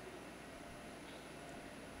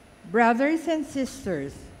 Brothers and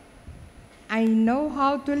sisters, I know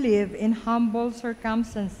how to live in humble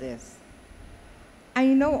circumstances.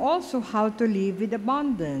 I know also how to live with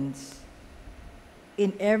abundance.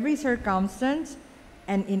 In every circumstance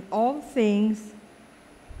and in all things,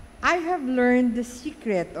 I have learned the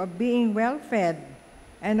secret of being well-fed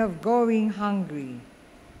and of going hungry,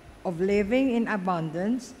 of living in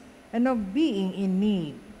abundance and of being in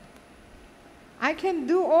need. I can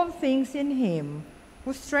do all things in him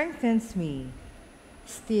who strengthens me.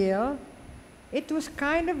 Still, it was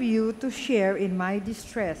kind of you to share in my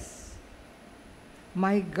distress.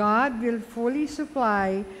 My God will fully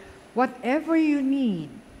supply whatever you need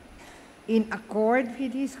in accord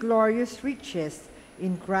with his glorious riches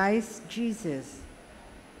in Christ Jesus.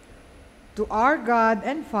 To our God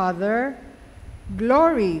and Father,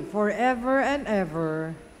 glory forever and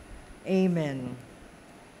ever. Amen.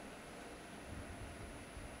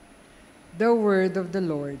 The word of the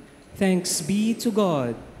Lord. Thanks be to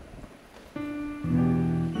God.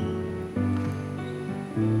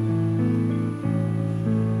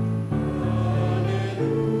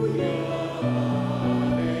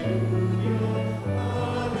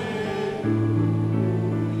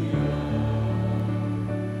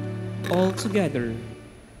 All together,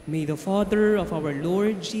 may the Father of our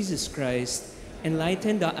Lord Jesus Christ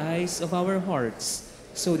enlighten the eyes of our hearts,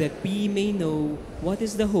 so that we may know what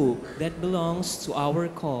is the hope that belongs to our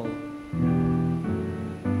call.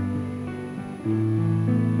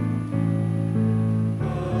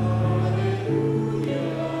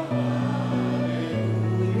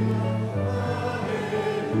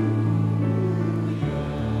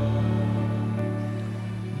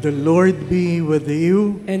 The Lord be with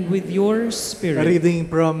you. And with your A spirit, reading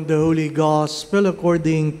from the Holy Gospel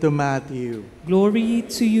according to Matthew. glory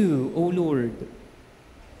to you, O Lord.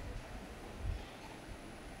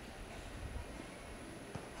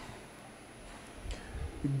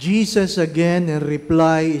 Jesus again in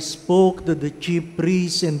reply spoke to the chief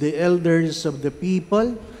priests and the elders of the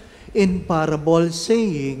people in parable,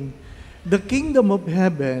 saying, "The kingdom of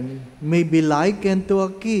heaven may be likened to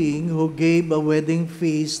a king who gave a wedding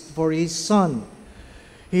feast for his son.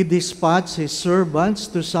 He dispatched his servants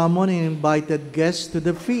to summon and invited guests to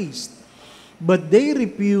the feast, but they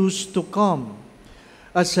refused to come.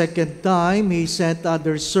 A second time he sent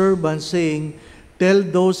other servants, saying, 'Tell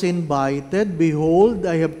those invited, behold,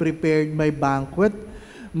 I have prepared my banquet.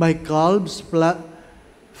 My calves,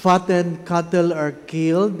 fattened cattle are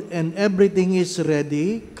killed, and everything is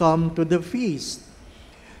ready. Come to the feast.'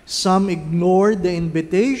 Some ignored the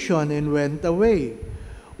invitation and went away.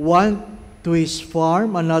 One to his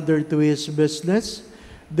farm, another to his business.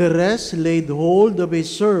 The rest laid hold of his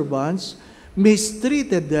servants,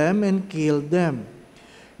 mistreated them, and killed them.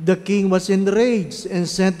 The king was enraged and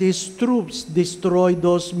sent his troops, destroyed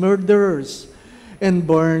those murderers, and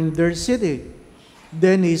burned their city.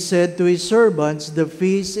 Then he said to his servants, 'The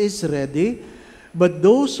feast is ready, but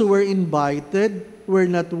those who were invited were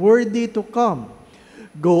not worthy to come.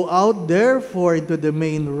 Go out therefore into the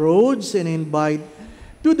main roads and invite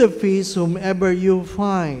to the feast whomever you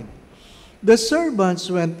find.' The servants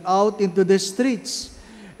went out into the streets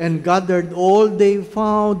and gathered all they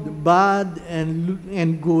found, bad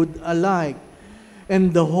and good alike,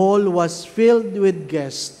 and the hall was filled with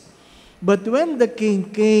guests. But when the king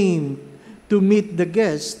came to meet the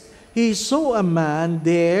guests, he saw a man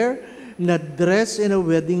there not dressed in a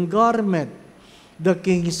wedding garment. The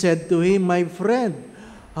king said to him, 'My friend,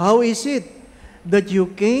 how is it that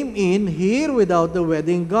you came in here without a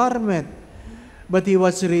wedding garment?' But he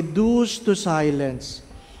was reduced to silence.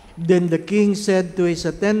 Then the king said to his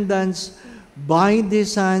attendants, 'Bind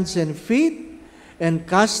his hands and feet and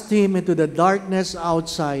cast him into the darkness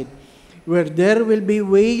outside, where there will be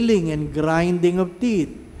wailing and grinding of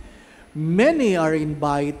teeth. Many are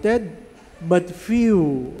invited, but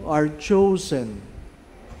few are chosen.'"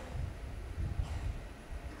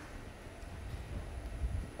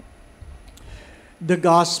 The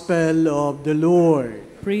Gospel of the Lord.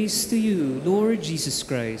 Praise to you, Lord Jesus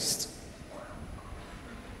Christ.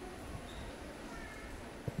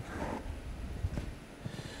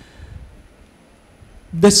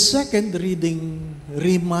 The second reading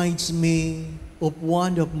reminds me of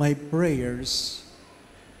one of my prayers,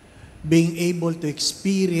 being able to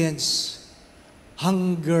experience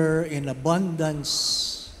hunger in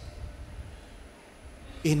abundance,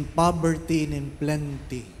 in poverty and in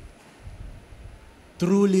plenty.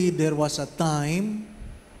 Truly, there was a time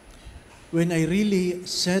when I really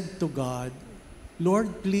said to God,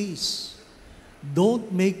 "Lord, please,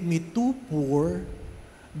 don't make me too poor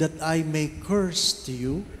that I may curse to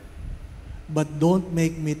you, but don't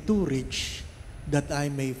make me too rich that I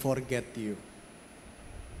may forget you."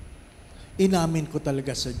 Inamin ko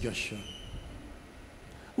talaga sa Diyos yun.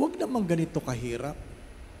 Huwag namang ganito kahirap.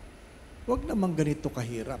 Huwag namang ganito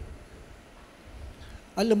kahirap.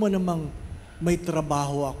 Alam mo namang may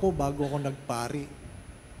trabaho ako bago ako nagpari.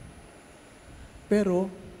 Pero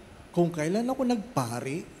kung kailan ako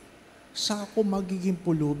nagpari, sa ako magiging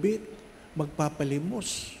pulubit,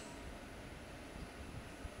 magpapalimos.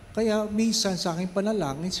 Kaya minsan sa aking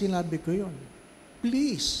panalangin, sinabi ko yon,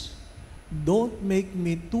 please, don't make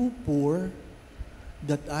me too poor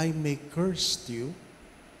that I may curse you,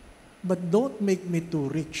 but don't make me too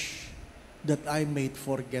rich that I may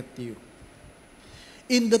forget you.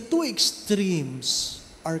 In the two extremes,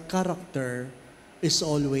 our character is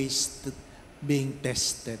always being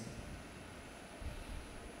tested.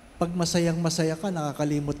 Pag masayang-masaya ka,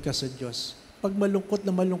 nakakalimot ka sa Diyos. Pag malungkot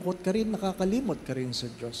na malungkot ka rin, nakakalimot ka rin sa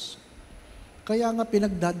Diyos. Kaya nga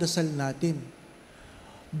pinagdadasal natin,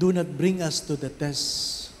 do not bring us to the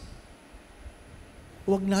test.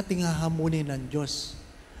 Huwag nating hahamunin ng Diyos.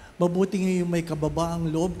 Mabuti nga yung may kababaang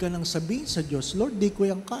loob ka nang sabihin sa Diyos, Lord, di ko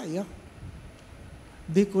yang kaya.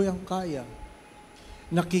 Di ko yang kaya.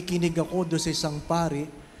 Nakikinig ako doon sa isang pari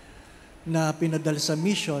na pinadala sa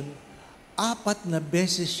mission, 4 na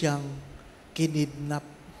beses siyang kinidnap.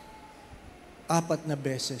 4 na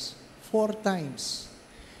beses. 4 times.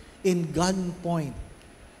 In gunpoint,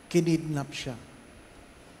 kinidnap siya.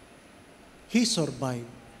 He survived.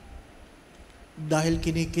 Dahil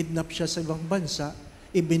kinikidnap siya sa ibang bansa,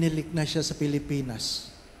 ibinilik na siya sa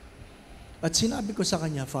Pilipinas. At sinabi ko sa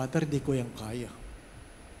kanya, Father, di ko yang kaya.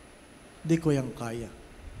 Di ko yang kaya.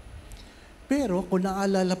 Pero kung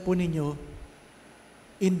naalala po ninyo,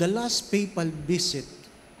 in the last papal visit,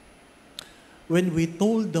 when we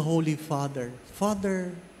told the Holy Father,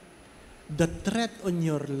 Father, the threat on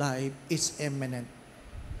your life is imminent.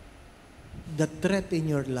 The threat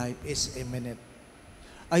in your life is imminent.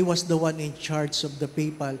 I was the one in charge of the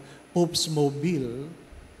papal Pope's Mobile,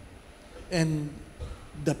 and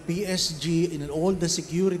the PSG and all the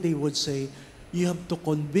security would say, you have to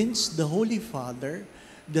convince the Holy Father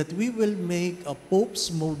that we will make a Pope's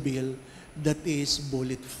Mobile that is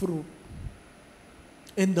bulletproof.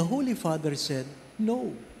 And the Holy Father said,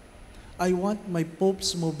 no, I want my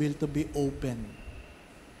Pope's Mobile to be open.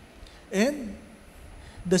 And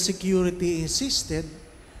the security insisted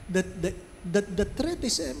that the threat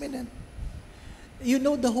is imminent. You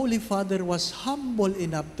know, the Holy Father was humble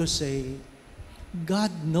enough to say,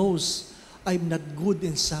 God knows I'm not good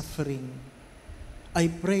in suffering. I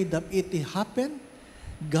pray that it happen,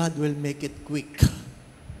 God will make it quick.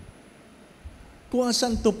 Kung ang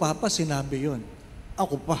Santo Papa sinabi yun,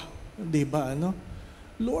 ako pa, di ba ano?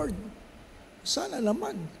 Lord, sana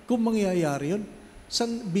naman, kung mangyayari yun,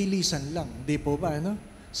 bilisan lang, di po ba ano?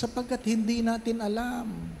 Sapagkat hindi natin alam.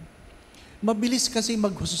 Mabilis kasi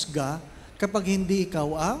maghusga kapag hindi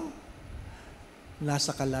ikaw ang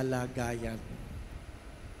nasa kalalagayan.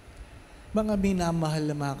 Mga minamahal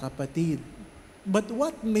na mga kapatid, but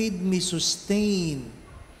what made me sustain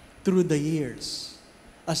through the years?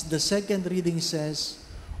 As the second reading says,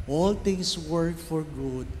 all things work for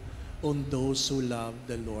good on those who love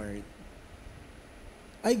the Lord.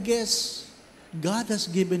 I guess God has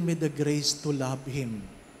given me the grace to love Him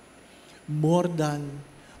more than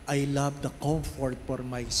I love the comfort for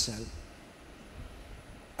myself.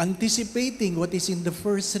 Anticipating what is in the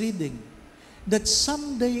first reading, that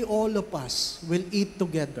someday all of us will eat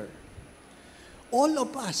together. All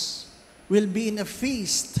of us will be in a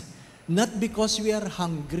feast, not because we are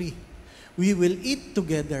hungry. We will eat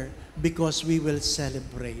together because we will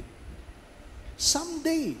celebrate.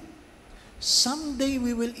 Someday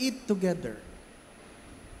we will eat together.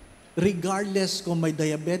 Regardless kung may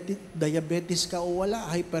diabetes ka o wala,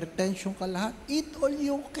 hypertension ka lahat, eat all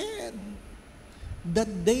you can. That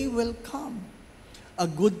day will come. A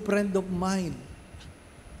good friend of mine,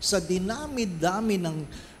 sa dinami-dami ng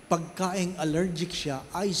pagkaing allergic siya,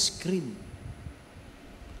 ice cream.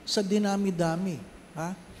 Sa dinami-dami.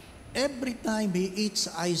 Ha? Every time he eats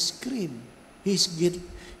ice cream, he's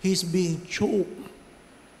being choked.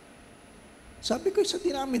 Sabi ko, sa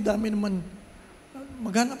dinami-dami naman,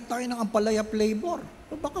 maghanap tayo ng ampalaya flavor.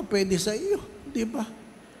 Baka pwede sa iyo, di ba?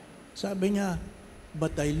 Sabi niya,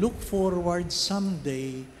 but I look forward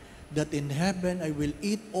someday that in heaven I will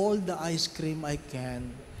eat all the ice cream I can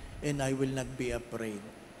and I will not be afraid.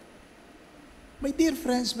 My dear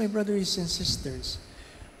friends, my brothers and sisters,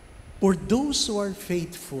 for those who are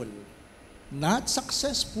faithful, not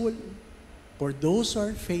successful, for those who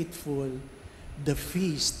are faithful, the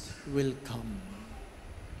feast will come.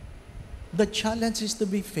 The challenge is to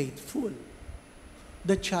be faithful.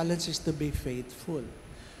 The challenge is to be faithful.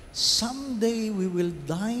 Someday we will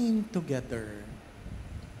dine together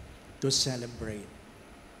to celebrate.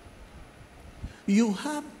 You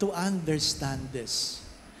have to understand this,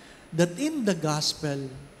 that in the gospel,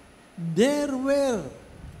 there were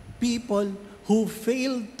people who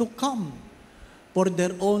failed to come for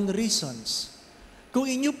their own reasons. Kung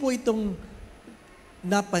inyo po itong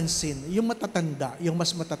napansin, yung matatanda, yung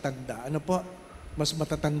mas matatanda, ano po, mas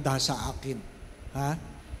matatanda sa akin. Ha?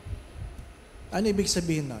 Ano ibig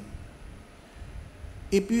sabihin nun?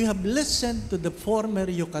 If you have listened to the former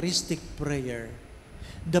Eucharistic prayer,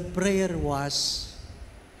 the prayer was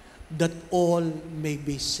that all may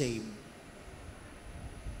be saved.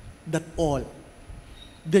 That all.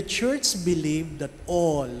 The church believed that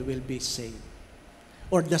all will be saved,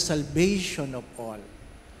 or the salvation of all.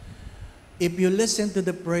 If you listen to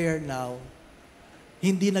the prayer now,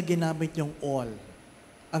 hindi na ginamit yung all.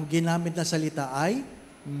 Ang ginamit na salita ay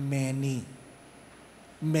many.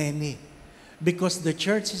 Many. Because the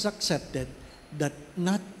church is accepted that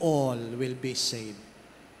not all will be saved.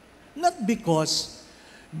 Not because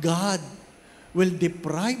God will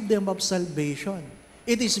deprive them of salvation.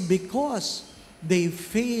 It is because they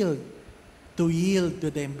failed to yield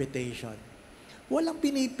to the invitation. Walang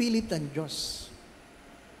pinipilit ang Diyos.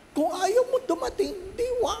 Kung ayaw mo dumating, di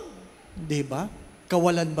wag. Di ba?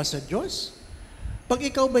 Kawalan ba sa Diyos? Pag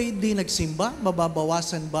ikaw ba hindi nagsimba,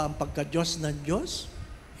 mababawasan ba ang pagka-Diyos ng Diyos?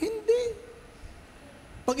 Hindi.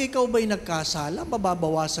 Pag ikaw ba'y nagkasala,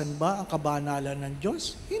 mababawasan ba ang kabanalan ng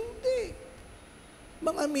Diyos? Hindi.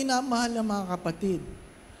 Mga minamahal na mga kapatid,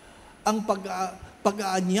 ang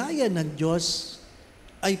pag-aanyaya ng Diyos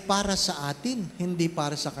ay para sa atin, hindi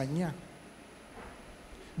para sa Kanya.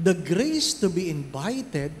 The grace to be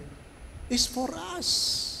invited is for us.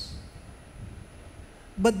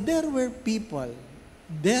 But there were people,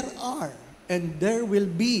 there are, and there will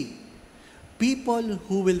be people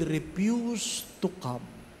who will refuse to come.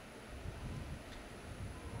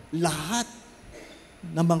 Lahat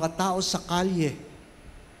ng mga tao sa kalye,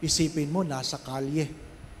 isipin mo, nasa kalye.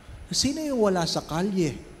 Sino yung wala sa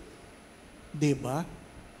kalye? Diba?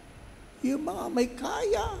 Yung mga may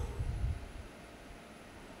kaya.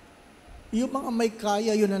 Yung mga may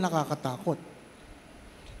kaya, yun ang nakakatakot.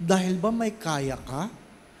 Dahil ba may kaya ka,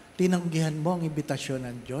 tinanggihan mo ang imbitasyon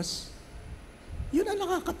ng Diyos? Yun ang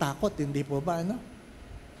nakakatakot, hindi po ba? Ano?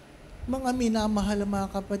 Mga minamahal mga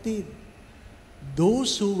kapatid,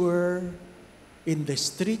 those who were in the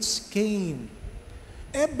streets came.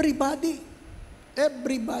 Everybody.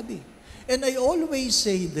 And I always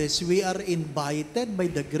say this, we are invited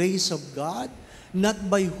by the grace of God, not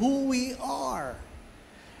by who we are.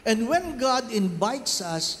 And when God invites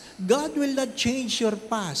us, God will not change your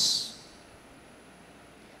past.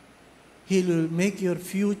 He will make your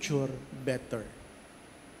future better.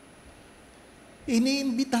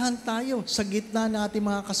 Iniimbitahan tayo sa gitna ng ating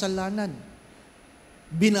mga kasalanan.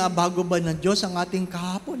 Binabago ba ng Diyos ang ating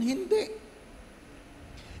kahapon? Hindi.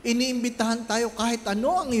 Iniimbitahan tayo kahit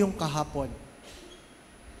ano ang iyong kahapon.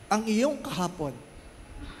 Ang iyong kahapon.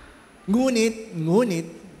 Ngunit,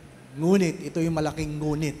 ito yung malaking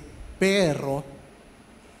ngunit. Pero,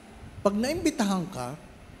 pag naimbitahan ka,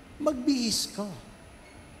 magbihis ka.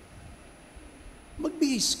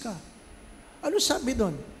 Magbihis ka. Ano sabi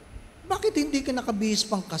doon? Bakit hindi ka nakabihis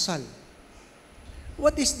pang kasal?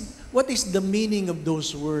 What is the meaning of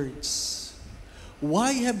those words?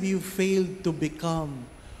 Why have you failed to become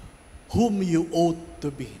whom you ought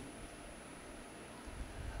to be?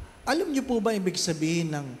 Alam niyo po ba ibig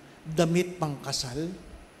sabihin ng damit pang kasal?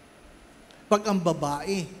 Pag ang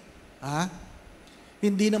babae,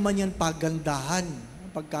 hindi naman yan pagandahan.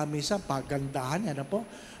 Pagkamisa, pagandahan, ano po?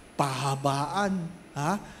 Pahabaan,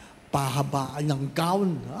 pahabaan ng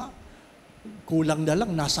gown, Kulang na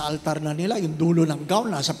lang, nasa altar na nila, yung dulo ng gown,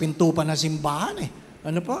 nasa pinto pa na simbahan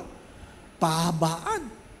Ano po? Pahabaan.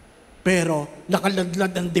 Pero,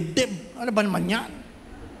 nakaladlad ang dibdib. Ano ba naman yan?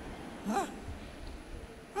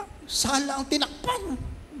 Sala ang tinakpan.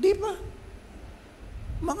 Di ba?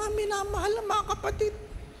 Mga minamahal na mga kapatid,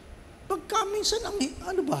 pagka minsan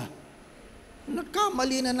ano ba?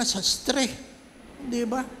 Nagkamali na sa sastre. Di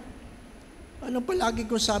ba? Ano palagi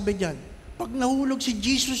ko sabi dyan? Pag nahulog si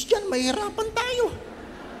Jesus dyan, mahirapan tayo.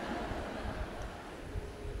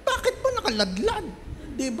 Bakit ba nakaladlad?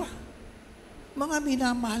 Di ba? Mga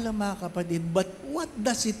minamahal na mga kapatid, but what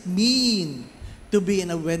does it mean to be in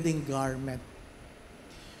a wedding garment?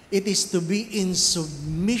 It is to be in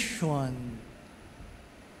submission.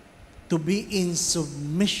 To be in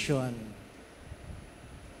submission.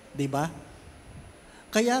 Di ba?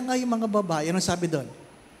 Kaya nga yung mga babae, ano sabi doon?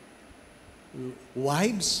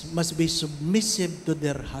 Wives must be submissive to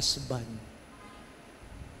their husband.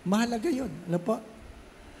 Mahalaga yun. Ano po?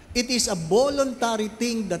 It is a voluntary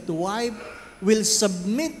thing that wife will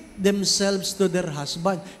submit themselves to their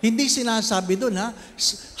husband. Hindi sinasabi doon,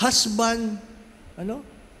 husband,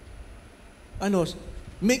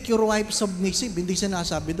 make your wife submissive. Hindi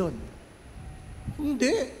sinasabi doon.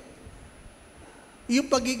 Hindi. Yung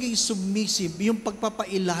pagiging submissive, yung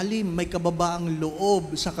pagpapailalim, may kababaang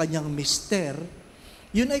loob sa kanyang mister,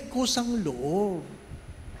 Yun ay kusang loob.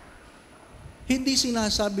 Hindi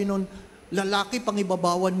sinasabi nun, lalaki,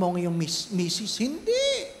 pangibabawan mo ang iyong misis.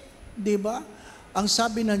 Hindi. Di ba? Ang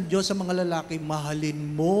sabi ng Diyos sa mga lalaki, mahalin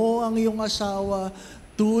mo ang iyong asawa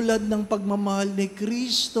tulad ng pagmamahal ni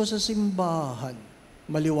Kristo sa simbahan.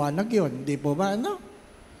 Maliwanag yun, di po ba? Ano?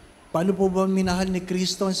 Paano po ba minahal ni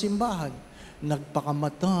Kristo ang simbahan?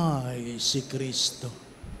 Nagpakamatay si Kristo.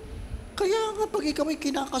 Kaya nga pag ikaw ay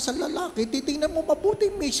kinakasal lalaki, titingnan mo mabuti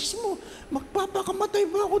yung misis mo, magpapakamatay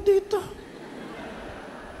ba ako dito?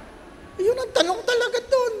 Yun ang tanong talaga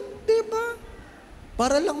doon, di ba?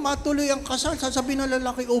 Para lang matuloy ang kasal, sasabihin ng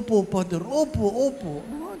lalaki, opo, Father, opo.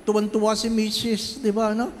 Tuwan-tuwa si misis, di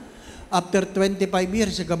ba, no? After 25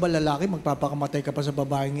 years, ka ba lalaki, magpapakamatay ka pa sa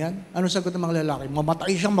babaeng yan? Ano sagot ng mga lalaki?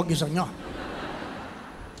 Mamatay siyang mag-isa niya.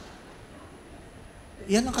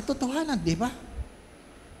 Yan ang katotohanan, di ba?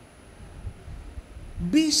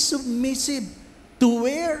 Be submissive. To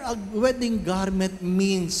wear a wedding garment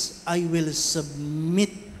means I will submit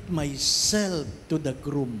myself to the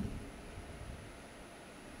groom.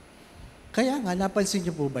 Kaya nga, napansin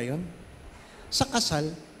niyo po ba yun? Sa kasal,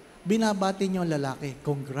 binabati niyo ang lalaki,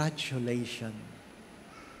 congratulations.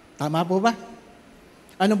 Tama po ba?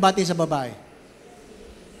 Anong bati sa babae?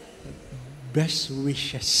 Best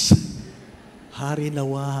wishes. Hari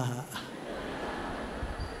nawa.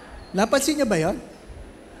 Napansin niyo ba yun?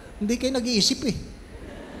 Hindi kayo nag-iisip eh.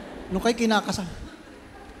 Nung kayo kinakasal,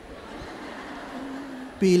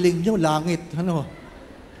 feeling nyo, langit, ano?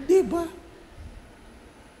 Di ba?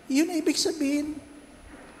 Yun ang ibig sabihin.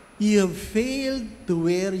 You have failed to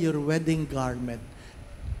wear your wedding garment.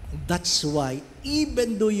 That's why,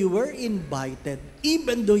 even though you were invited,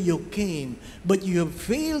 even though you came, but you have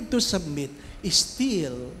failed to submit,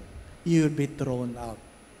 still, you will be thrown out.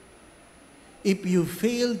 If you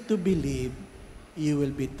fail to believe, you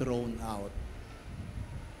will be thrown out.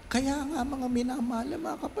 Kaya nga mga minamahal,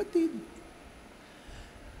 mga kapatid,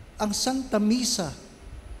 ang Santa Misa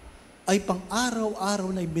ay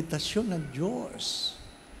pang-araw-araw na imbitasyon ng Diyos.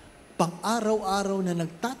 Pang-araw-araw na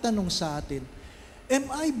nagtatanong sa atin, am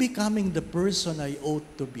I becoming the person I ought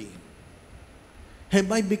to be?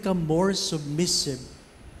 Have I become more submissive,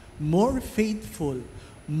 more faithful,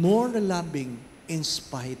 more loving in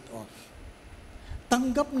spite of?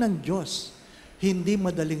 Tanggap ng Diyos, hindi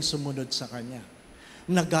madaling sumunod sa Kanya.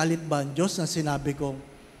 Nagalit ba ang Diyos na sinabi kong,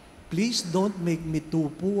 please don't make me too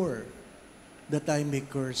poor that I may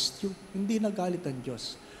curse you. Hindi nagalit ang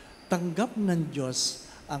Diyos. Tanggap ng Diyos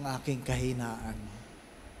ang aking kahinaan.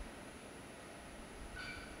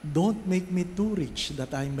 Don't make me too rich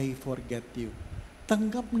that I may forget you.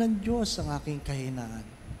 Tanggap ng Diyos ang aking kahinaan.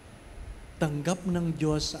 Tanggap ng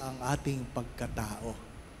Diyos ang ating pagkatao.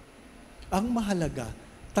 Ang mahalaga,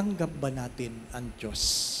 tanggap ba natin ang Diyos?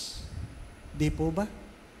 Di po ba?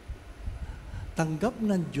 Tanggap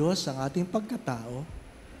ng Diyos ang ating pagkatao,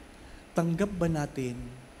 tanggap ba natin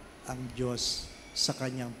ang Diyos sa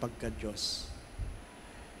Kanyang pagka-Diyos?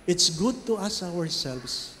 It's good to ask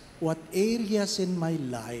ourselves, what areas in my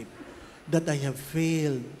life that I have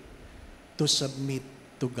failed to submit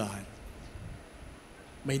to God?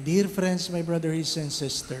 My dear friends, my brothers and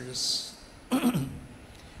sisters,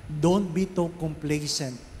 don't be too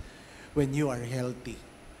complacent when you are healthy,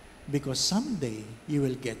 because someday you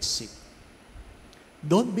will get sick.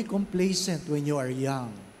 Don't be complacent when you are young,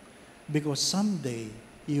 because someday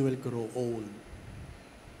you will grow old.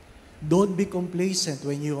 Don't be complacent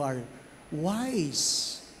when you are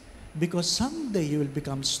wise, because someday you will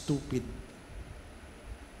become stupid.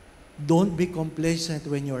 Don't be complacent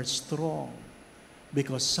when you are strong,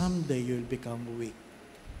 because someday you will become weak.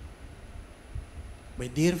 My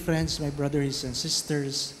dear friends, my brothers and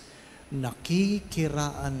sisters,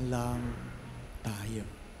 nakikiraan lang tayo.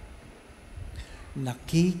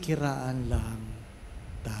 Nakikiraan lang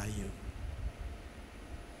tayo.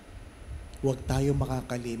 Huwag tayo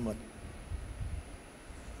makakalimot.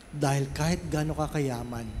 Dahil kahit gaano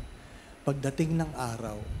kakayaman, pagdating ng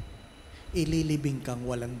araw, ililibing kang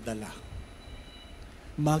walang dala.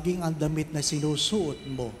 Maging ang damit na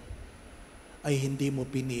sinusuot mo ay hindi mo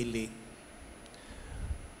pinili.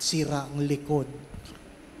 Sira ang likod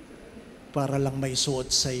para lang may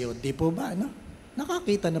suot sa iyo. Di po ba, no?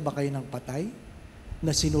 Nakakita na ba kayo ng patay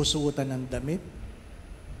na sinusuotan ng damit?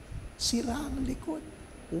 Sira ang likod.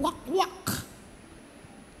 Wak-wak.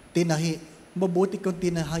 Tinahi. Mabuti kung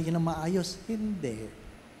tinahi na maayos. Hindi.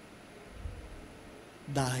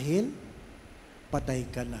 Dahil patay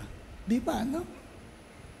ka na. Di ba, no?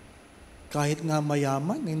 Kahit nga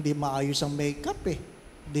mayaman, hindi maayos ang makeup eh.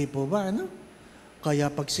 Di po ba, no?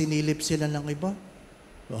 Kaya pag sinilip sila ng iba,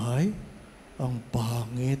 ay, ang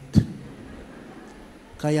pangit.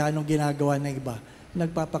 Kaya anong ginagawa ng iba?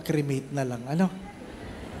 Nagpapakremate na lang. Ano?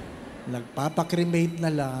 Nagpapakremate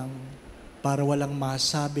na lang para walang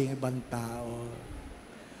masabing ibang tao.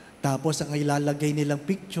 Tapos ang ilalagay nilang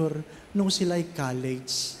picture nung sila ay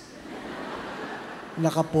college.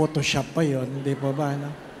 Naka-photoshop pa yun, hindi pa ba? No?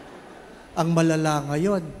 Ang malala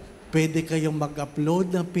ngayon, pwede kayong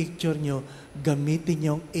mag-upload ng picture nyo, gamitin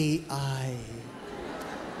yung AI.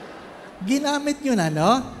 Ginamit nyo na,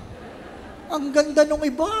 no? Ang ganda nung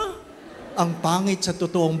iba. Ang pangit sa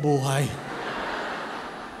totoong buhay.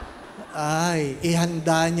 Ay,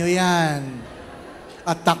 ihanda nyo yan.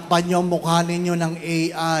 At takpan nyo ang mukha ninyo ng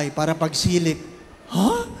AI para pagsilip.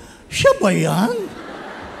 Ha? Siya ba yan?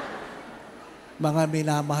 Mga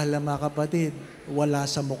minamahal na mga kapatid, wala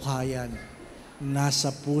sa mukha yan. Nasa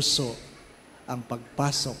puso ang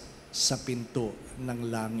pagpasok sa pinto ng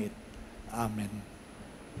langit. Amen.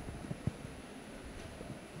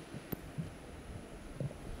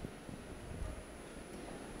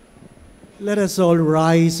 Let us all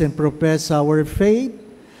rise and profess our faith.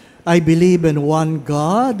 I believe in one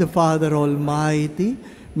God, the Father Almighty,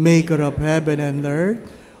 maker of heaven and earth,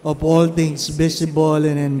 of all things visible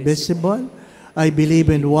and invisible. I believe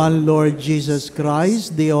in one Lord Jesus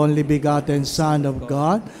Christ, the only begotten Son of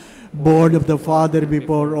God, born of the Father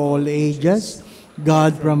before all ages,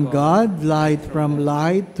 God from God, light from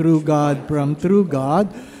light, true God from true God,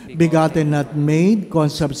 begotten not made,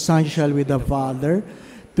 consubstantial with the Father.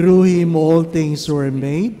 Through him all things were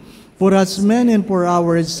made. For us men and for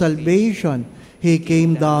our salvation, he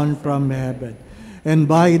came down from heaven. And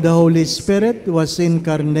by the Holy Spirit was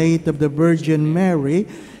incarnate of the Virgin Mary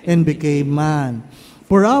and became man.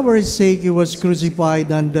 For our sake he was crucified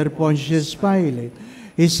under Pontius Pilate.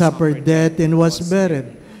 He suffered death and was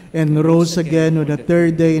buried, and rose again on the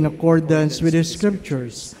third day in accordance with the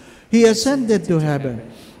Scriptures. He ascended to heaven,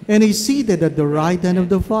 and is seated at the right hand of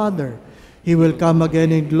the Father. He will come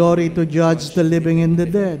again in glory to judge the living and the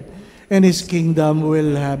dead, and his kingdom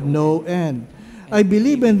will have no end. I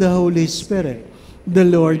believe in the Holy Spirit, the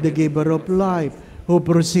Lord, the giver of life, who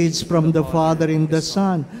proceeds from the Father and the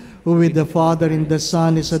Son, who with the Father and the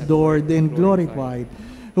Son is adored and glorified,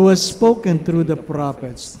 who has spoken through the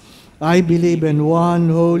prophets. I believe in one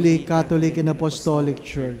holy, Catholic, and Apostolic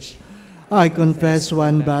Church. I confess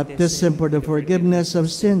one baptism for the forgiveness of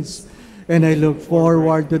sins, and I look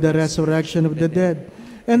forward to the resurrection of the dead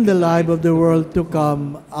and the life of the world to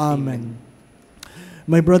come. Amen.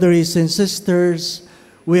 My brothers and sisters,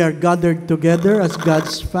 we are gathered together as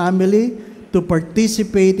God's family to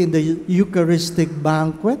participate in the Eucharistic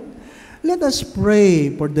banquet. Let us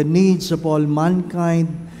pray for the needs of all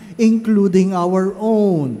mankind, including our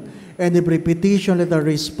own. And the repetition, let our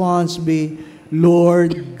response be,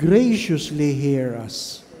 Lord, graciously hear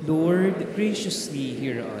us. Lord, graciously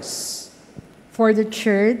hear us. For the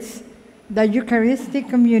Church, the Eucharistic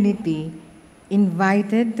community,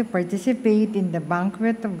 invited to participate in the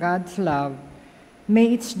banquet of God's love,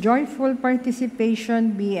 may its joyful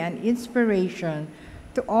participation be an inspiration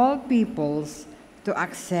to all peoples to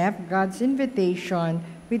accept God's invitation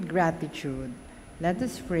with gratitude. Let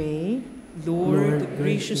us pray. Lord,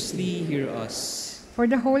 graciously hear us. For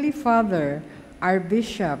the Holy Father, our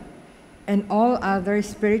Bishop, and all other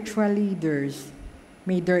spiritual leaders,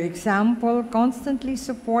 may their example constantly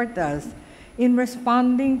support us in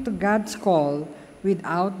responding to God's call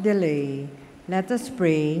without delay. Let us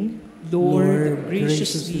pray. Lord,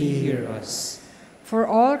 graciously hear us. For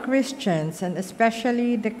all Christians, and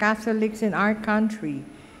especially the Catholics in our country,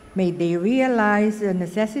 may they realize the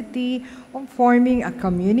necessity of forming a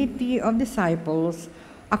community of disciples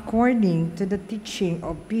according to the teaching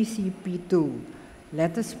of PCP2.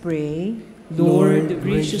 Let us pray. Lord,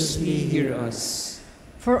 graciously hear us.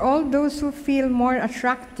 For all those who feel more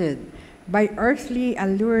attracted by earthly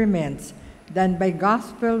allurements than by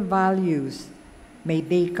gospel values, may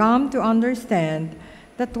they come to understand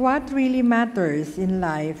that what really matters in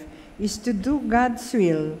life is to do God's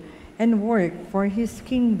will and work for His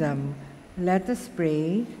kingdom. Let us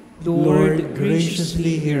pray. Lord,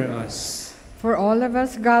 graciously hear us. For all of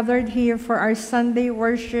us gathered here for our Sunday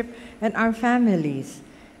worship and our families,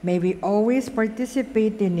 may we always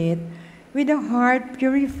participate in it with a heart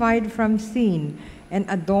purified from sin and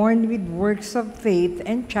adorned with works of faith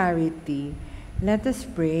and charity. Let us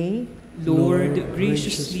pray. Lord,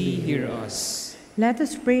 graciously hear us. Let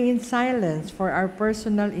us pray in silence for our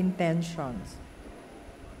personal intentions.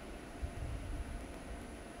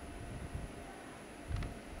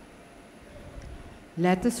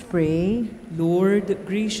 Let us pray. Lord,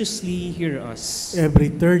 graciously hear us. Every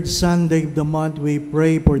third Sunday of the month, we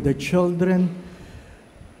pray for the children.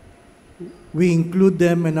 We include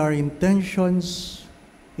them in our intentions.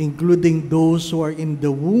 including those who are in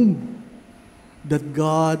the womb, that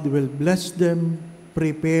God will bless them,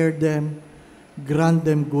 prepare them, grant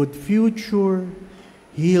them good future,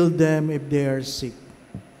 heal them if they are sick.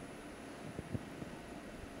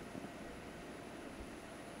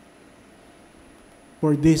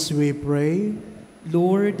 For this we pray.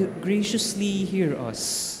 Lord, graciously hear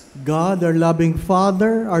us. God, our loving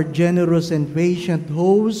Father, our generous and patient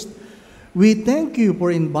host, we thank you for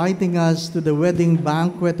inviting us to the wedding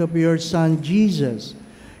banquet of your Son, Jesus.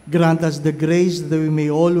 Grant us the grace that we may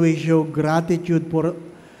always show gratitude for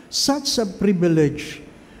such a privilege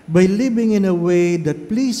by living in a way that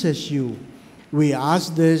pleases you. We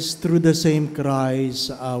ask this through the same Christ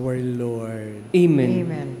our Lord. Amen.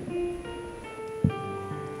 Amen.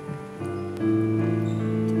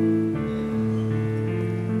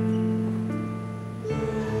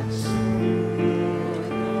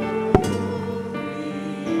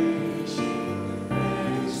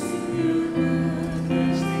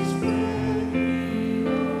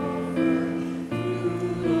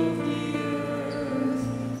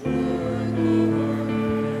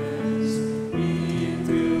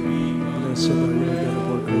 Blessed are you, God of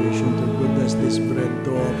all creation, to good us this bread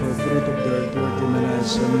to offer fruit of the earth, working in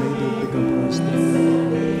us, and made it become for us the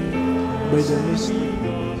by the mystery.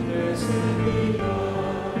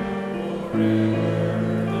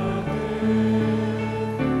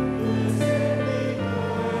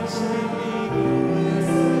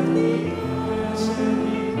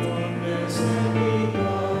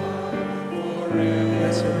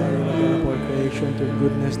 Blessed are you, God of all creation, to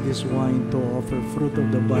goodness this wine to offer fruit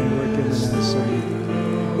of the vine, working in us,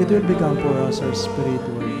 and it will become for us our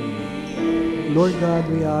spiritual. Lord God,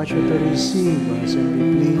 we ask you to receive us and be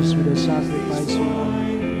pleased with the sacrifice you offer.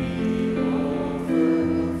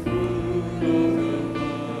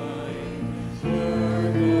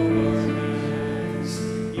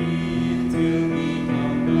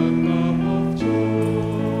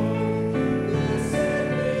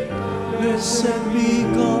 Blessed be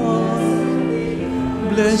God,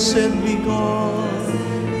 blessed be God,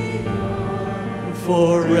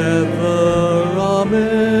 forever,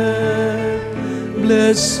 amen.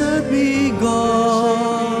 Blessed be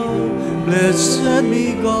God, blessed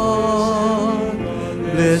be God,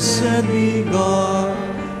 blessed be God,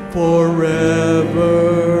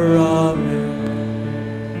 forever, amen.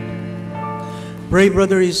 Pray,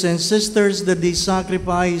 brothers and sisters, that the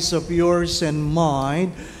sacrifice of yours and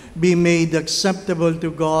mine be made acceptable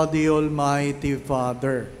to God, the Almighty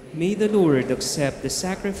Father. May the Lord accept the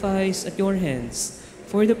sacrifice at your hands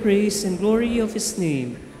for the praise and glory of his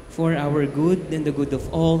name, for our good and the good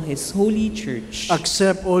of all his holy church.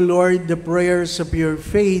 Accept, O Lord, the prayers of your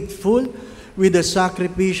faithful with the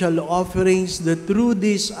sacrificial offerings, that through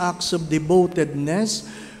these acts of devotedness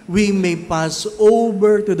we may pass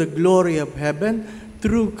over to the glory of heaven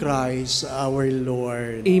through Christ our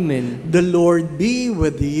Lord. Amen. The Lord be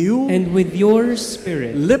with you. And with your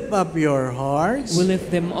spirit. Lift up your hearts. We lift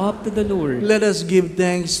them up to the Lord. Let us give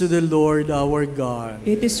thanks to the Lord our God.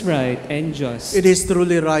 It is right and just. It is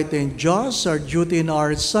truly right and just, our duty and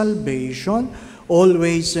our salvation,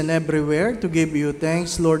 always and everywhere, to give you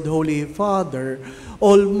thanks, Lord, Holy Father,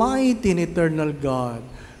 Almighty and eternal God.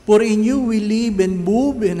 For in you we live and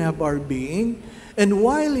move and have our being, and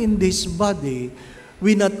while in this body,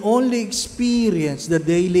 we not only experience the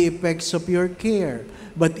daily effects of your care,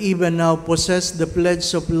 but even now possess the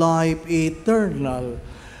pledge of life eternal.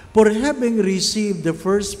 For having received the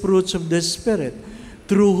first fruits of the Spirit,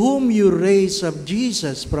 through whom you raised up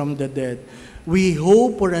Jesus from the dead, we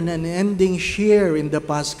hope for an unending share in the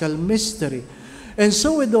Paschal mystery. And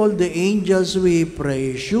so with all the angels we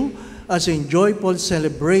praise you, as in joyful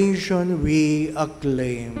celebration we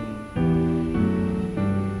acclaim.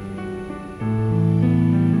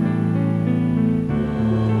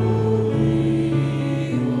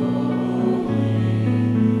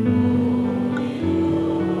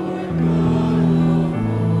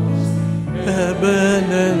 Heaven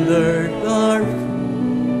and earth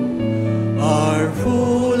are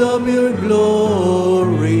full of your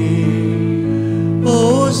glory.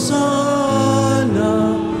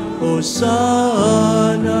 Hosanna,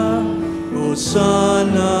 Hosanna,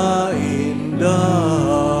 Hosanna in the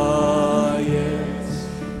highest.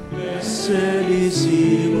 Blessed is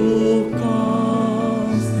he who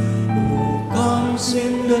comes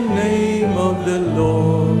in the name of the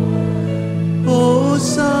Lord.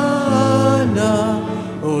 Hosanna,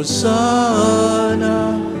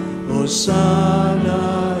 Hosanna,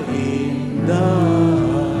 Hosanna in the highest.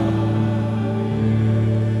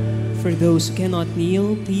 For those who cannot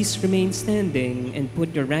kneel, please remain standing and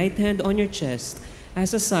put your right hand on your chest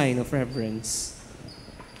as a sign of reverence.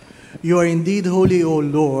 You are indeed holy, O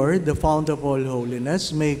Lord, the fount of all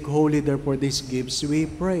holiness. Make holy, therefore, these gifts, we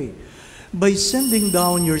pray, by sending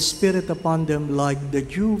down your Spirit upon them like the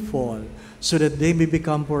dew fall, so that they may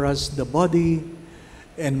become for us the body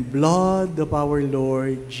and blood of our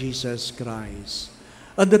Lord Jesus Christ.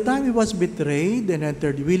 At the time he was betrayed and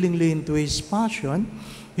entered willingly into his passion,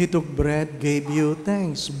 he took bread, gave you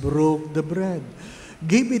thanks, broke the bread,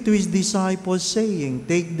 gave it to his disciples, saying,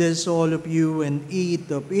 "Take this, all of you, and eat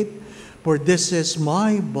of it, for this is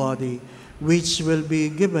my body, which will be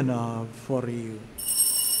given up for you."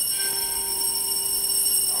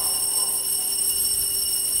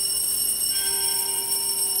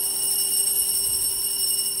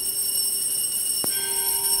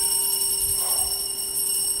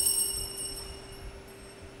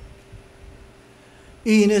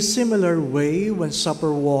 In a similar way, when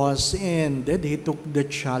supper was ended, he took the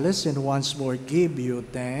chalice and once more gave you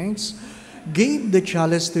thanks, gave the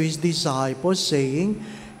chalice to his disciples, saying,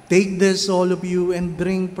 "Take this, all of you, and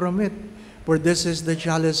drink from it, for this is the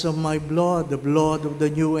chalice of my blood, the blood of the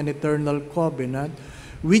new and eternal covenant,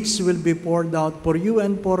 which will be poured out for you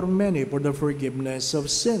and for many for the forgiveness of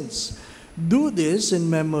sins. Do this in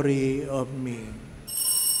memory of me."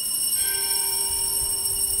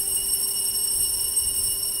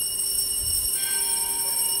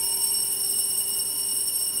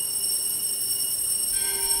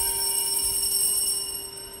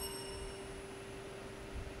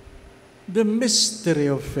 The mystery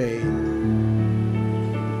of faith.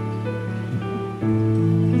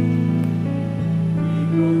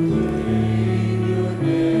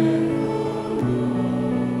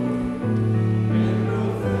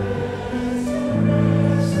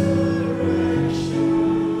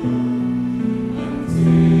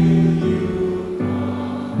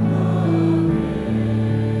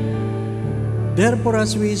 Therefore,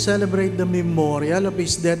 as we celebrate the memorial of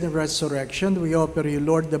his death and resurrection, we offer you,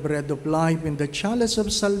 Lord, the bread of life and the chalice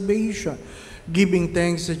of salvation, giving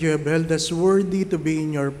thanks that you have held us worthy to be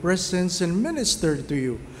in your presence and minister to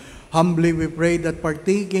you. Humbly we pray that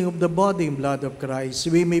partaking of the body and blood of Christ,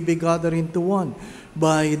 we may be gathered into one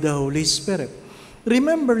by the Holy Spirit.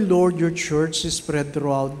 Remember, Lord, your church is spread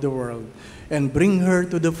throughout the world, and bring her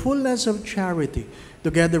to the fullness of charity,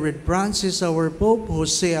 together with Francis, our Pope,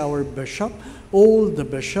 Jose, our Bishop, all the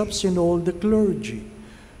bishops and all the clergy.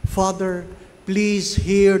 Father, please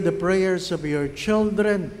hear the prayers of your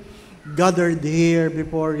children gathered here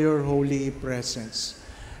before your holy presence.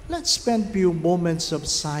 Let's spend a few moments of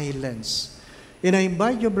silence. And I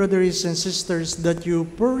invite you, brothers and sisters, that you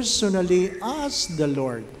personally ask the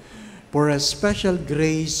Lord for a special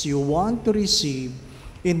grace you want to receive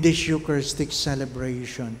in this Eucharistic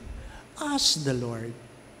celebration. Ask the Lord.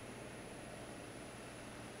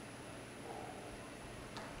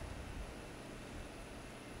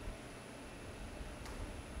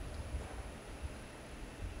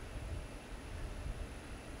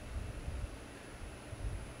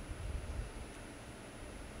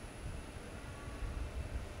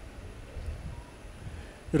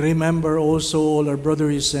 Remember also all our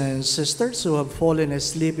brothers and sisters who have fallen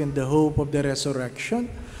asleep in the hope of the resurrection,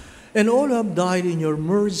 and all who have died in your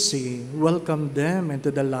mercy. Welcome them into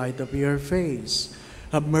the light of your face.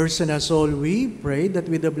 Have mercy on us all, we pray, that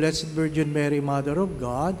with the Blessed Virgin Mary, Mother of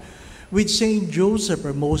God, with Saint Joseph,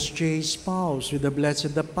 her most chaste spouse, with the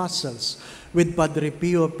blessed apostles, with Padre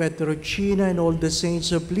Pio of Petrocina, and all the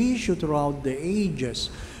saints who please you throughout the ages,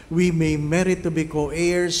 we may merit to be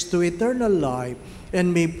co-heirs to eternal life,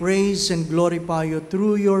 and may praise and glorify you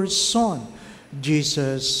through your Son,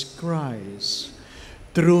 Jesus Christ.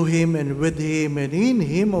 Through him and with him and in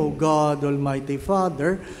him, O God, Almighty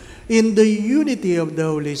Father, in the unity of the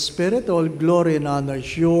Holy Spirit, all glory and honor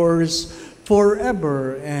is yours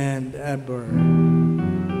forever and ever.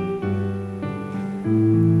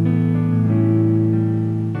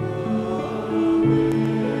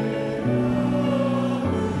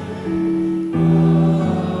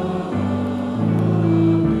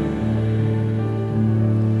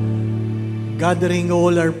 Gathering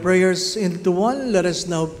all our prayers into one, let us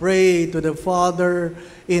now pray to the Father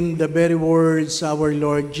in the very words our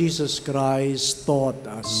Lord Jesus Christ taught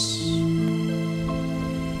us.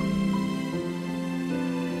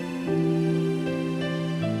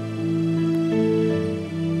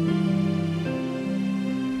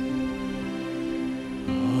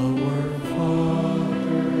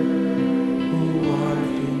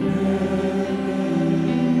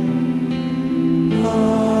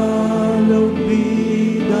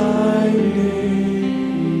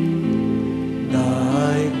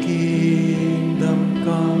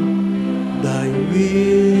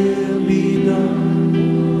 will be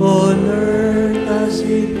done on earth as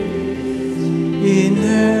it is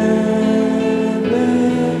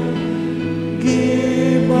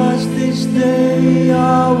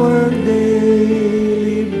our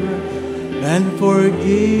daily bread, and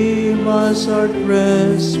forgive us our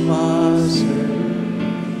trespasses,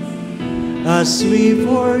 as we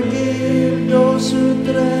forgive those who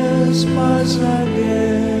trespass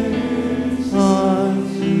against us.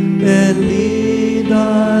 And lead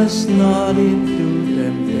us not into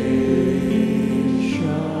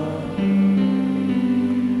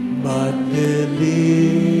temptation, but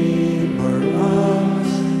deliver us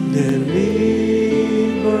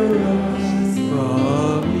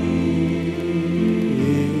from evil.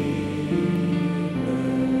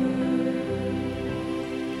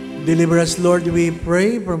 Deliver us, Lord, we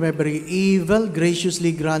pray, from every evil.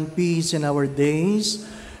 Graciously grant peace in our days,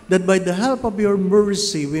 that by the help of your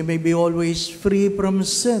mercy we may be always free from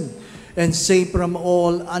sin and safe from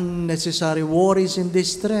all unnecessary worries and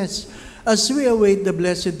distress, as we await the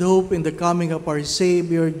blessed hope in the coming of our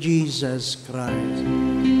Savior, Jesus Christ.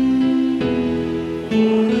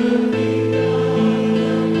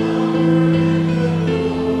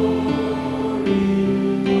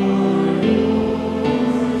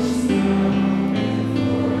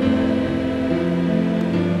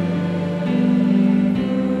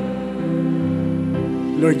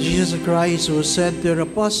 Lord Jesus Christ, who said to your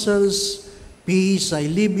apostles, "Peace I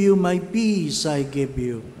leave you, my peace I give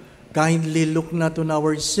you," kindly look not on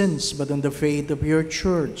our sins, but on the faith of your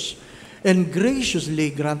church, and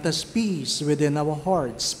graciously grant us peace within our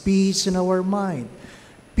hearts, peace in our mind,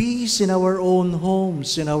 peace in our own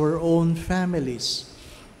homes, in our own families,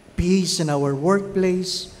 peace in our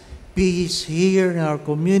workplace, peace here in our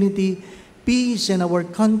community, peace in our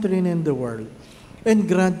country and in the world. And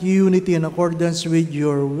grant unity in accordance with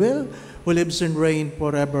your will, who lives and reigns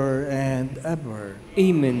forever and ever.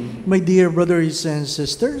 Amen. My dear brothers and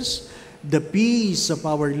sisters, the peace of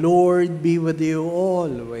our Lord be with you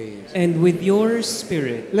always. And with your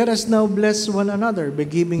spirit. Let us now bless one another by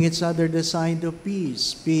giving each other the sign of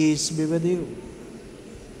peace. Peace be with you.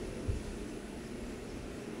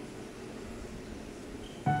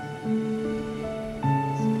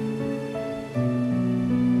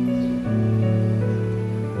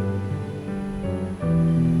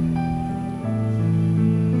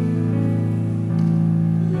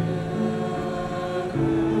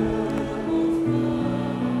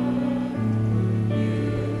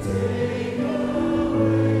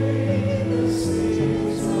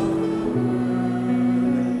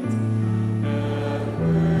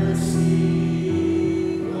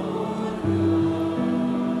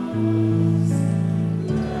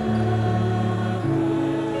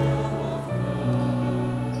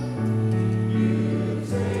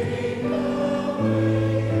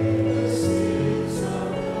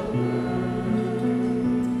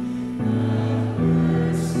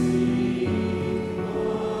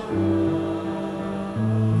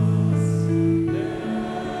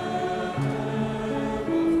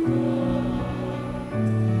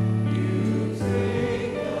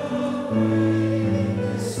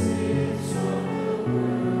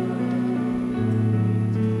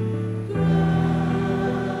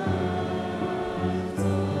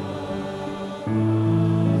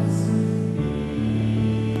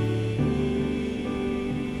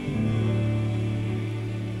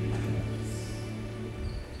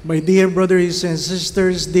 My dear brothers and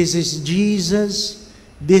sisters, this is Jesus.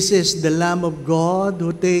 This is the Lamb of God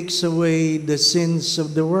who takes away the sins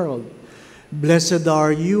of the world. Blessed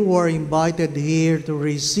are you who are invited here to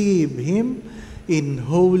receive Him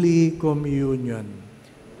in Holy Communion.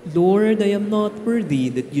 Lord, I am not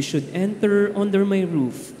worthy that you should enter under my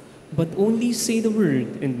roof, but only say the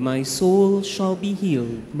word, and my soul shall be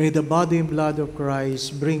healed. May the body and blood of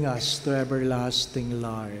Christ bring us to everlasting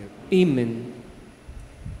life. Amen.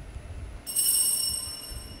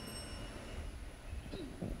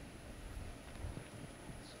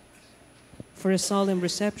 For a solemn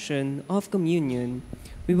reception of communion,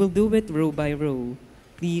 we will do it row by row.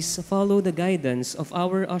 Please follow the guidance of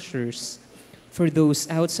our ushers. For those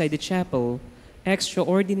outside the chapel,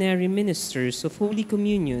 extraordinary ministers of Holy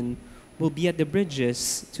Communion will be at the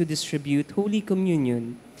bridges to distribute Holy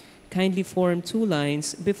Communion. Kindly form 2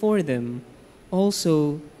 lines before them.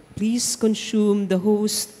 Also, please consume the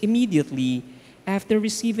host immediately after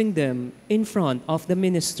receiving them in front of the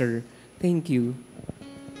minister. Thank you.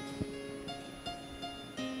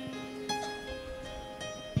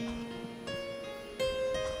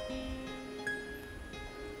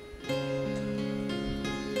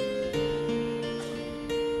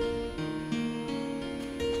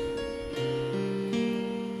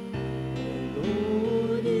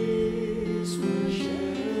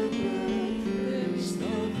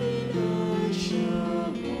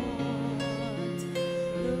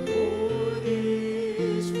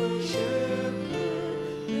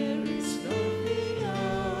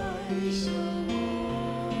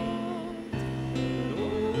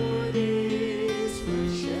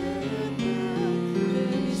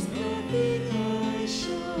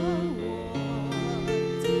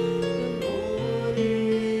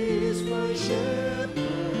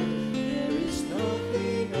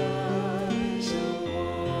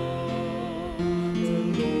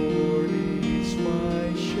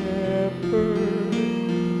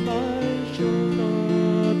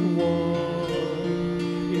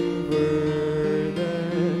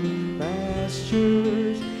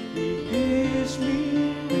 pastures. He gives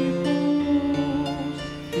me repose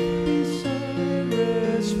beside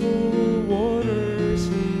restful waters.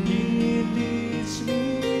 He leads me.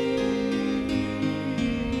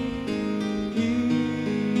 He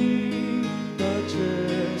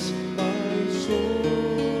touches my soul.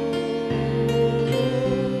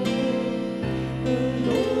 The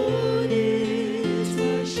Lord is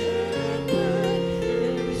my shepherd.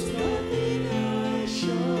 There is nothing I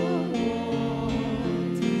shall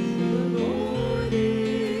want. The Lord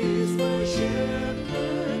is my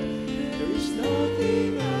shepherd. There is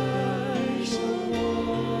nothing I shall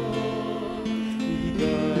want. He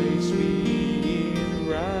guides me in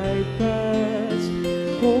right paths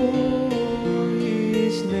for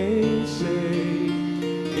His name's sake.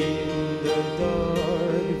 In the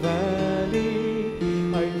dark valley,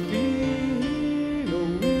 I feel no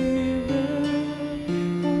evil,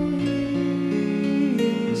 for He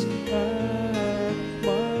is at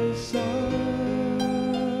my side.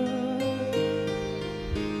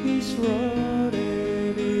 His rod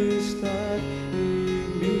and His staff give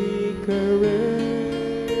me courage.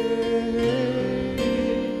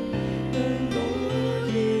 The Lord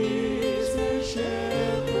is my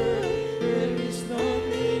shepherd. There is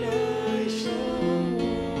nothing I shall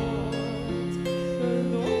want. The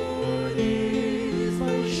Lord is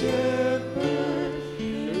my shepherd.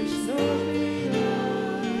 There is nothing I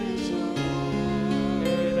shall want.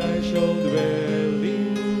 And I shall dwell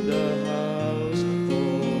in the house of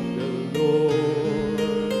the Lord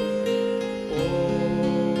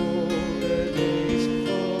all the days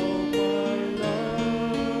of my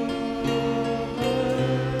life.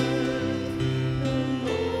 The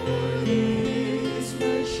Lord is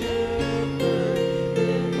my shepherd.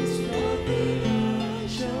 There is nothing I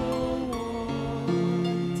shall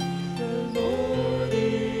want. The Lord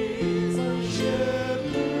is my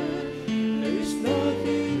shepherd. There is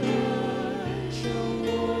nothing I shall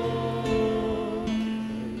want.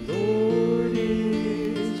 The Lord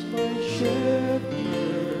is my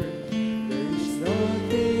shepherd. There is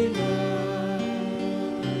nothing I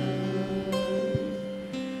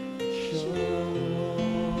shall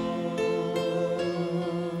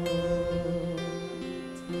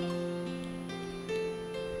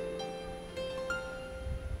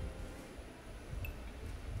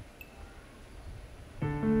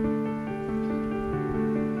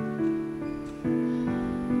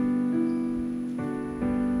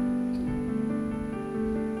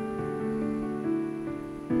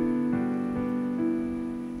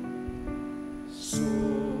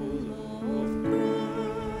Soul of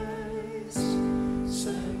Christ,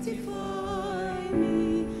 sanctify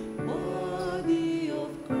me. Body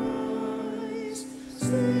of Christ,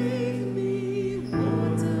 save me.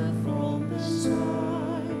 Water from the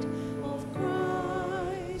side of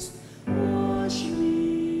Christ, wash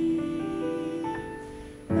me.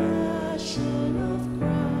 Passion of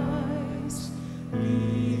Christ,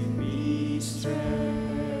 give me strength.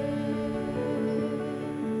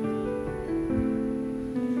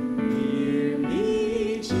 Hear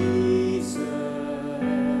me, Jesus.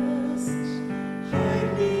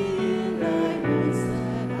 Hide me in thy wounds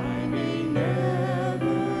that I may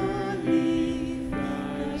never leave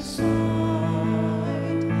thy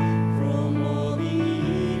side. From all the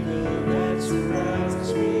evil that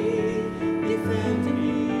surrounds me, defend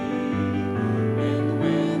me. And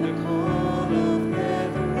when the call of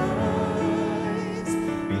death arrives,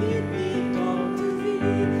 bid me come to thee,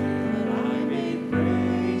 that I may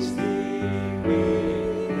praise thee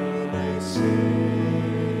with thy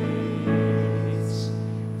saints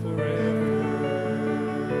forever.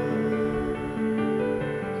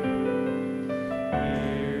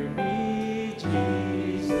 Hear me, Jesus.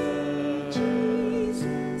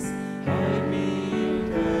 Hide me in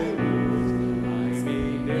thy wounds, that I may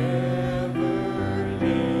never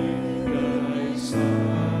leave thy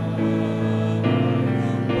side.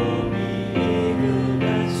 All the evil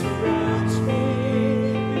that surrounds me,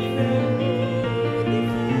 defend me.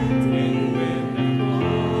 And when the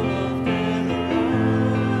call of death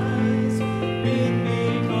arrives, bid me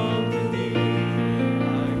come to thee,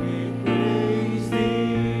 I may praise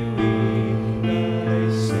thee with thy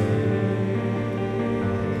saints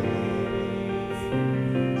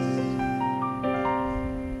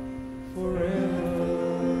forever.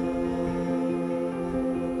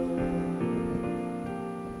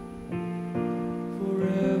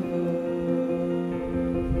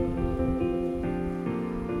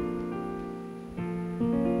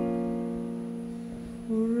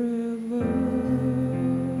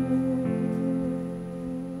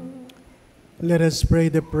 Let us pray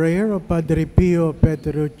the prayer of Padre Pio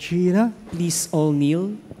Petruccina. Please all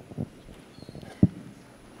kneel.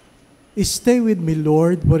 Stay with me,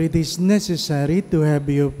 Lord, for it is necessary to have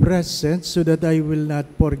you present so that I will not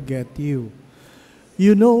forget you.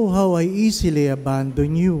 You know how I easily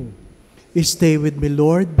abandon you. Stay with me,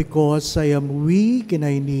 Lord, because I am weak and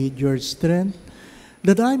I need your strength,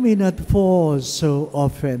 that I may not fall so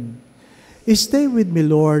often. Stay with me,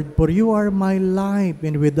 Lord, for you are my life,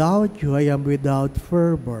 and without you I am without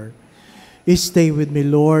fervor. Stay with me,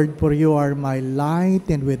 Lord, for you are my light,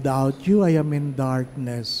 and without you I am in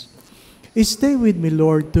darkness. Stay with me,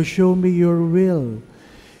 Lord, to show me your will.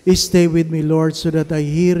 Stay with me, Lord, so that I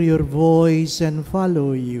hear your voice and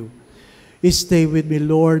follow you. Stay with me,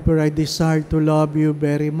 Lord, for I desire to love you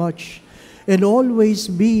very much and always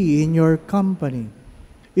be in your company.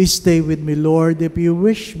 Stay with me, Lord, if you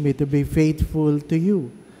wish me to be faithful to you.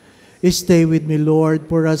 Stay with me, Lord,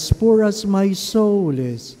 for as poor as my soul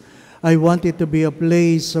is, I want it to be a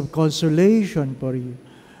place of consolation for you,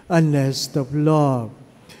 a nest of love.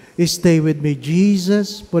 Stay with me,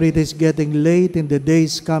 Jesus, for it is getting late and the day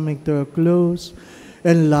is coming to a close,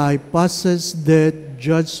 and life passes, death,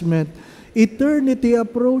 judgment, eternity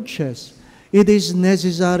approaches. It is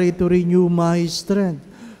necessary to renew my strength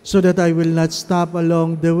so that I will not stop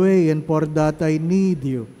along the way, and for that I need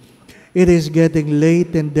you. It is getting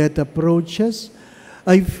late and death approaches.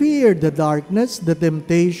 I fear the darkness, the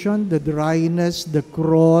temptation, the dryness, the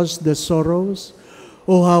cross, the sorrows.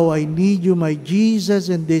 Oh, how I need you, my Jesus,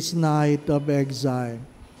 in this night of exile.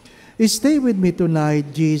 Stay with me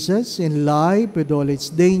tonight, Jesus. In life, with all its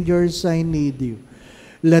dangers, I need you.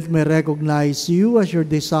 Let me recognize you as your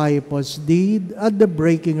disciples did at the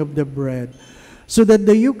breaking of the bread, so that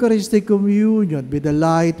the Eucharistic communion be the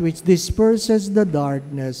light which disperses the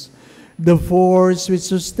darkness, the force which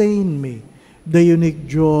sustains me, the unique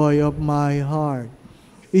joy of my heart.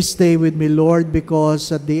 Stay with me, Lord,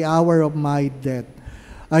 because at the hour of my death,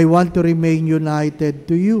 I want to remain united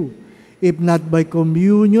to you, if not by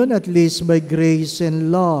communion, at least by grace and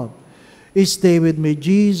love. Stay with me,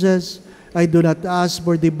 Jesus. I do not ask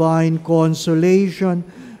for divine consolation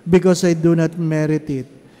because I do not merit it,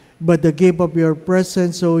 but the gift of your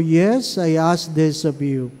presence. Oh yes, I ask this of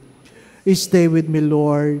you. Stay with me,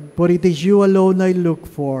 Lord, for it is you alone I look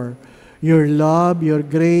for. Your love, your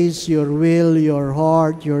grace, your will, your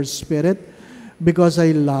heart, your spirit, because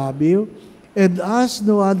I love you and ask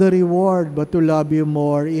no other reward but to love you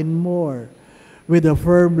more and more. With a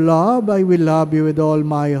firm love, I will love you with all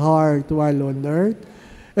my heart while on earth,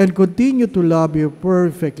 and continue to love you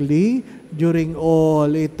perfectly during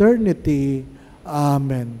all eternity.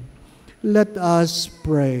 Amen. Let us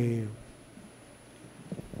pray.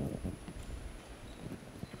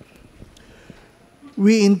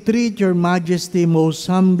 We entreat your majesty most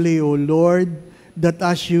humbly, O Lord, that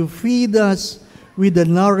as you feed us with the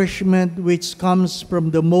nourishment which comes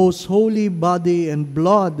from the most holy body and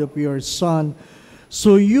blood of your Son,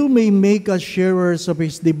 so you may make us sharers of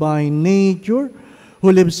his divine nature,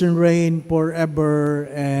 who lives and reigns forever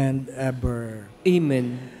and ever.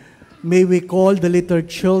 Amen. May we call the little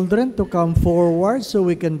children to come forward so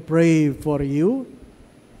we can pray for you.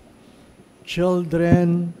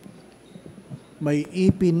 Children, may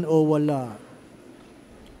ipin o wala.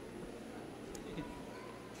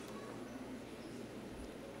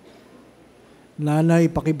 Nanay,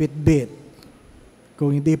 pakibitbit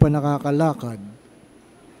kung hindi pa nakakalakad.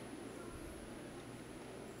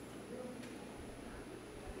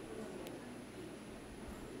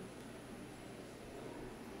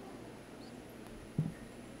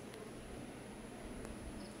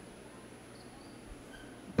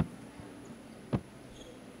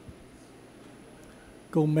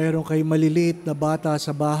 Kung meron kay maliliit na bata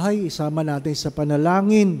sa bahay, isama natin sa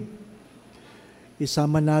panalangin.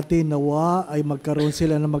 Isama natin nawa ay magkaroon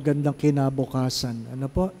sila ng magandang kinabukasan.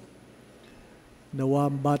 Ano po?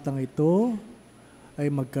 Nawa ang batang ito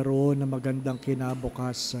ay magkaroon ng magandang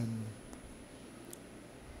kinabukasan.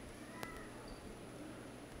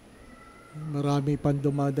 Marami pang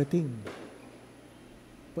dumadating.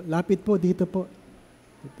 Lapit po, dito po.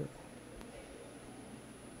 Dito.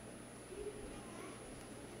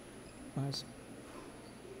 Pasok.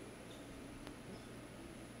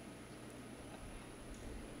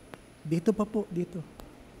 Dito pa po, dito.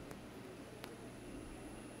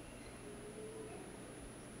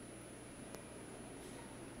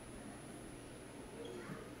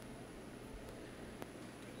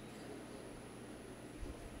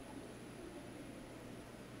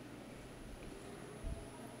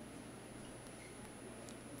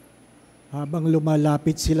 Habang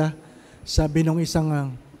lumalapit sila, sabi nung isang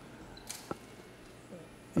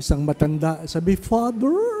matanda, sabi,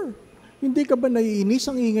 Father, hindi ka ba naiinis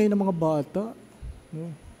ang ingay ng mga bata?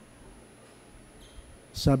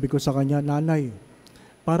 Sabi ko sa kanya, nanay,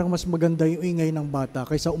 parang mas maganda yung ingay ng bata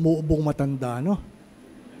kaysa umuubong matanda, no?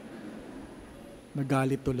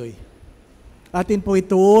 Nagalit tuloy. Atin po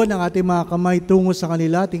ito ng ating mga kamay tungo sa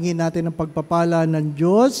kanila. Tingin natin ang pagpapala ng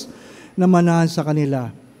Diyos na manahan sa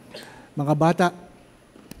kanila. Mga bata,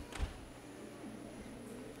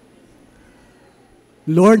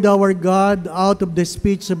 Lord our God, out of the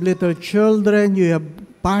speech of little children, you have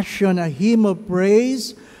fashioned a hymn of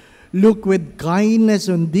praise. Look with kindness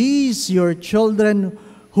on these, your children,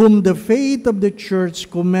 whom the faith of the church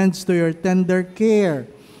commends to your tender care.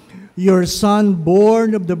 Your Son,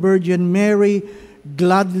 born of the Virgin Mary,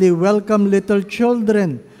 gladly welcomed little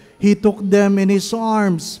children. He took them in His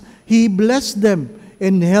arms. He blessed them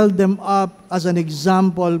and held them up as an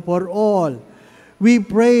example for all. We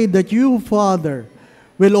pray that you, Father,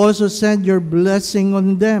 will also send your blessing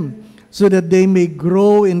on them so that they may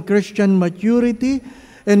grow in Christian maturity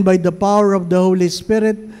and by the power of the Holy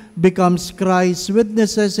Spirit becomes Christ's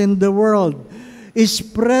witnesses in the world,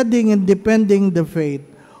 spreading and defending the faith.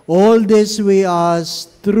 All this we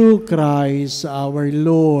ask through Christ our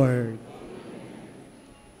Lord.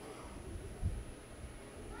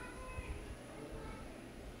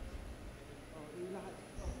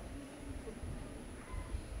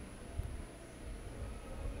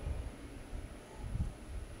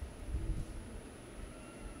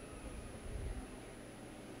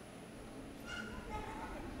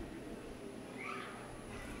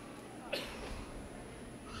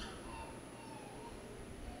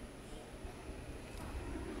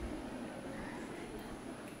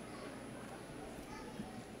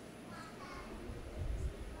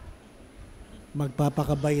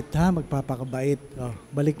 Magpapakabait ha, magpapakabait. Oh,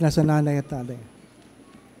 balik na sa nanay at tatay.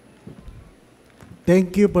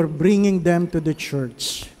 Thank you for bringing them to the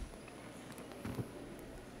church.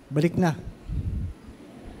 Balik na.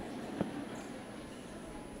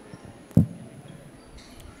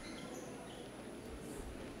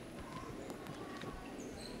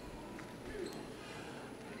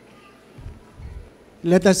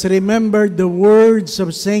 Let us remember the words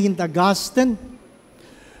of Saint Augustine.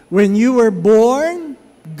 When you were born,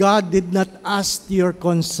 God did not ask your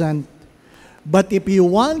consent. But if you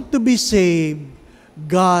want to be saved,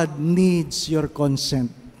 God needs your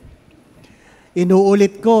consent.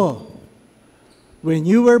 Inuulit ko, when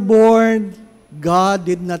you were born, God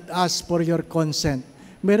did not ask for your consent.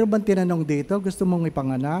 Meron bang tinanong dito? Gusto mong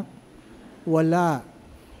ipanganak? Wala.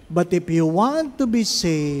 But if you want to be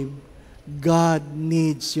saved, God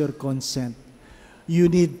needs your consent. You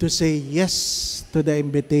need to say yes to the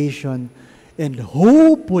invitation, and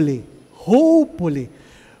hopefully,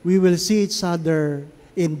 we will see each other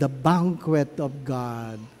in the banquet of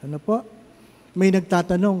God. Ano po? May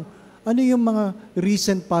nagtatanong, ano yung mga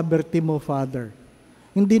recent poverty mo, Father?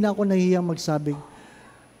 Hindi na ako nahihiyang magsabing,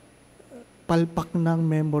 palpak ng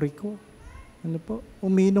memory ko. Ano po?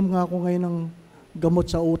 Uminom nga ako ngayon ng gamot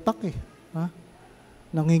sa utak eh. Ha?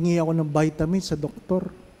 Nanghingi ako ng vitamin sa doktor.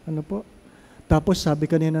 Ano po? Tapos sabi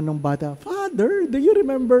kanina nung bata, Father, do you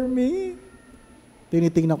remember me?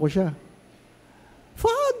 Tinitingnan ko siya.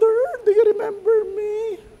 Father, do you remember me?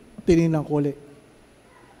 Tinignan ko ulit.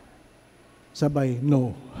 Sabay,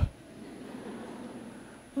 no.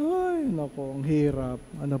 Ay, nako, ang hirap.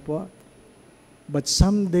 Ano po? But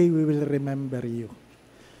someday we will remember you.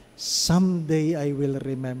 Someday I will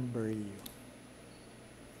remember you.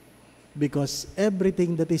 Because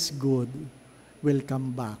everything that is good will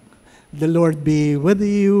come back. The Lord be with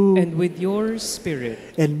you. And with your spirit.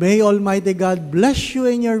 And may Almighty God bless you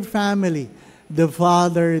and your family, the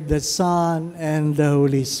Father, the Son, and the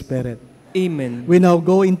Holy Spirit. Amen. We now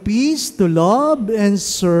go in peace to love and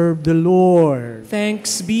serve the Lord.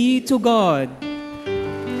 Thanks be to God.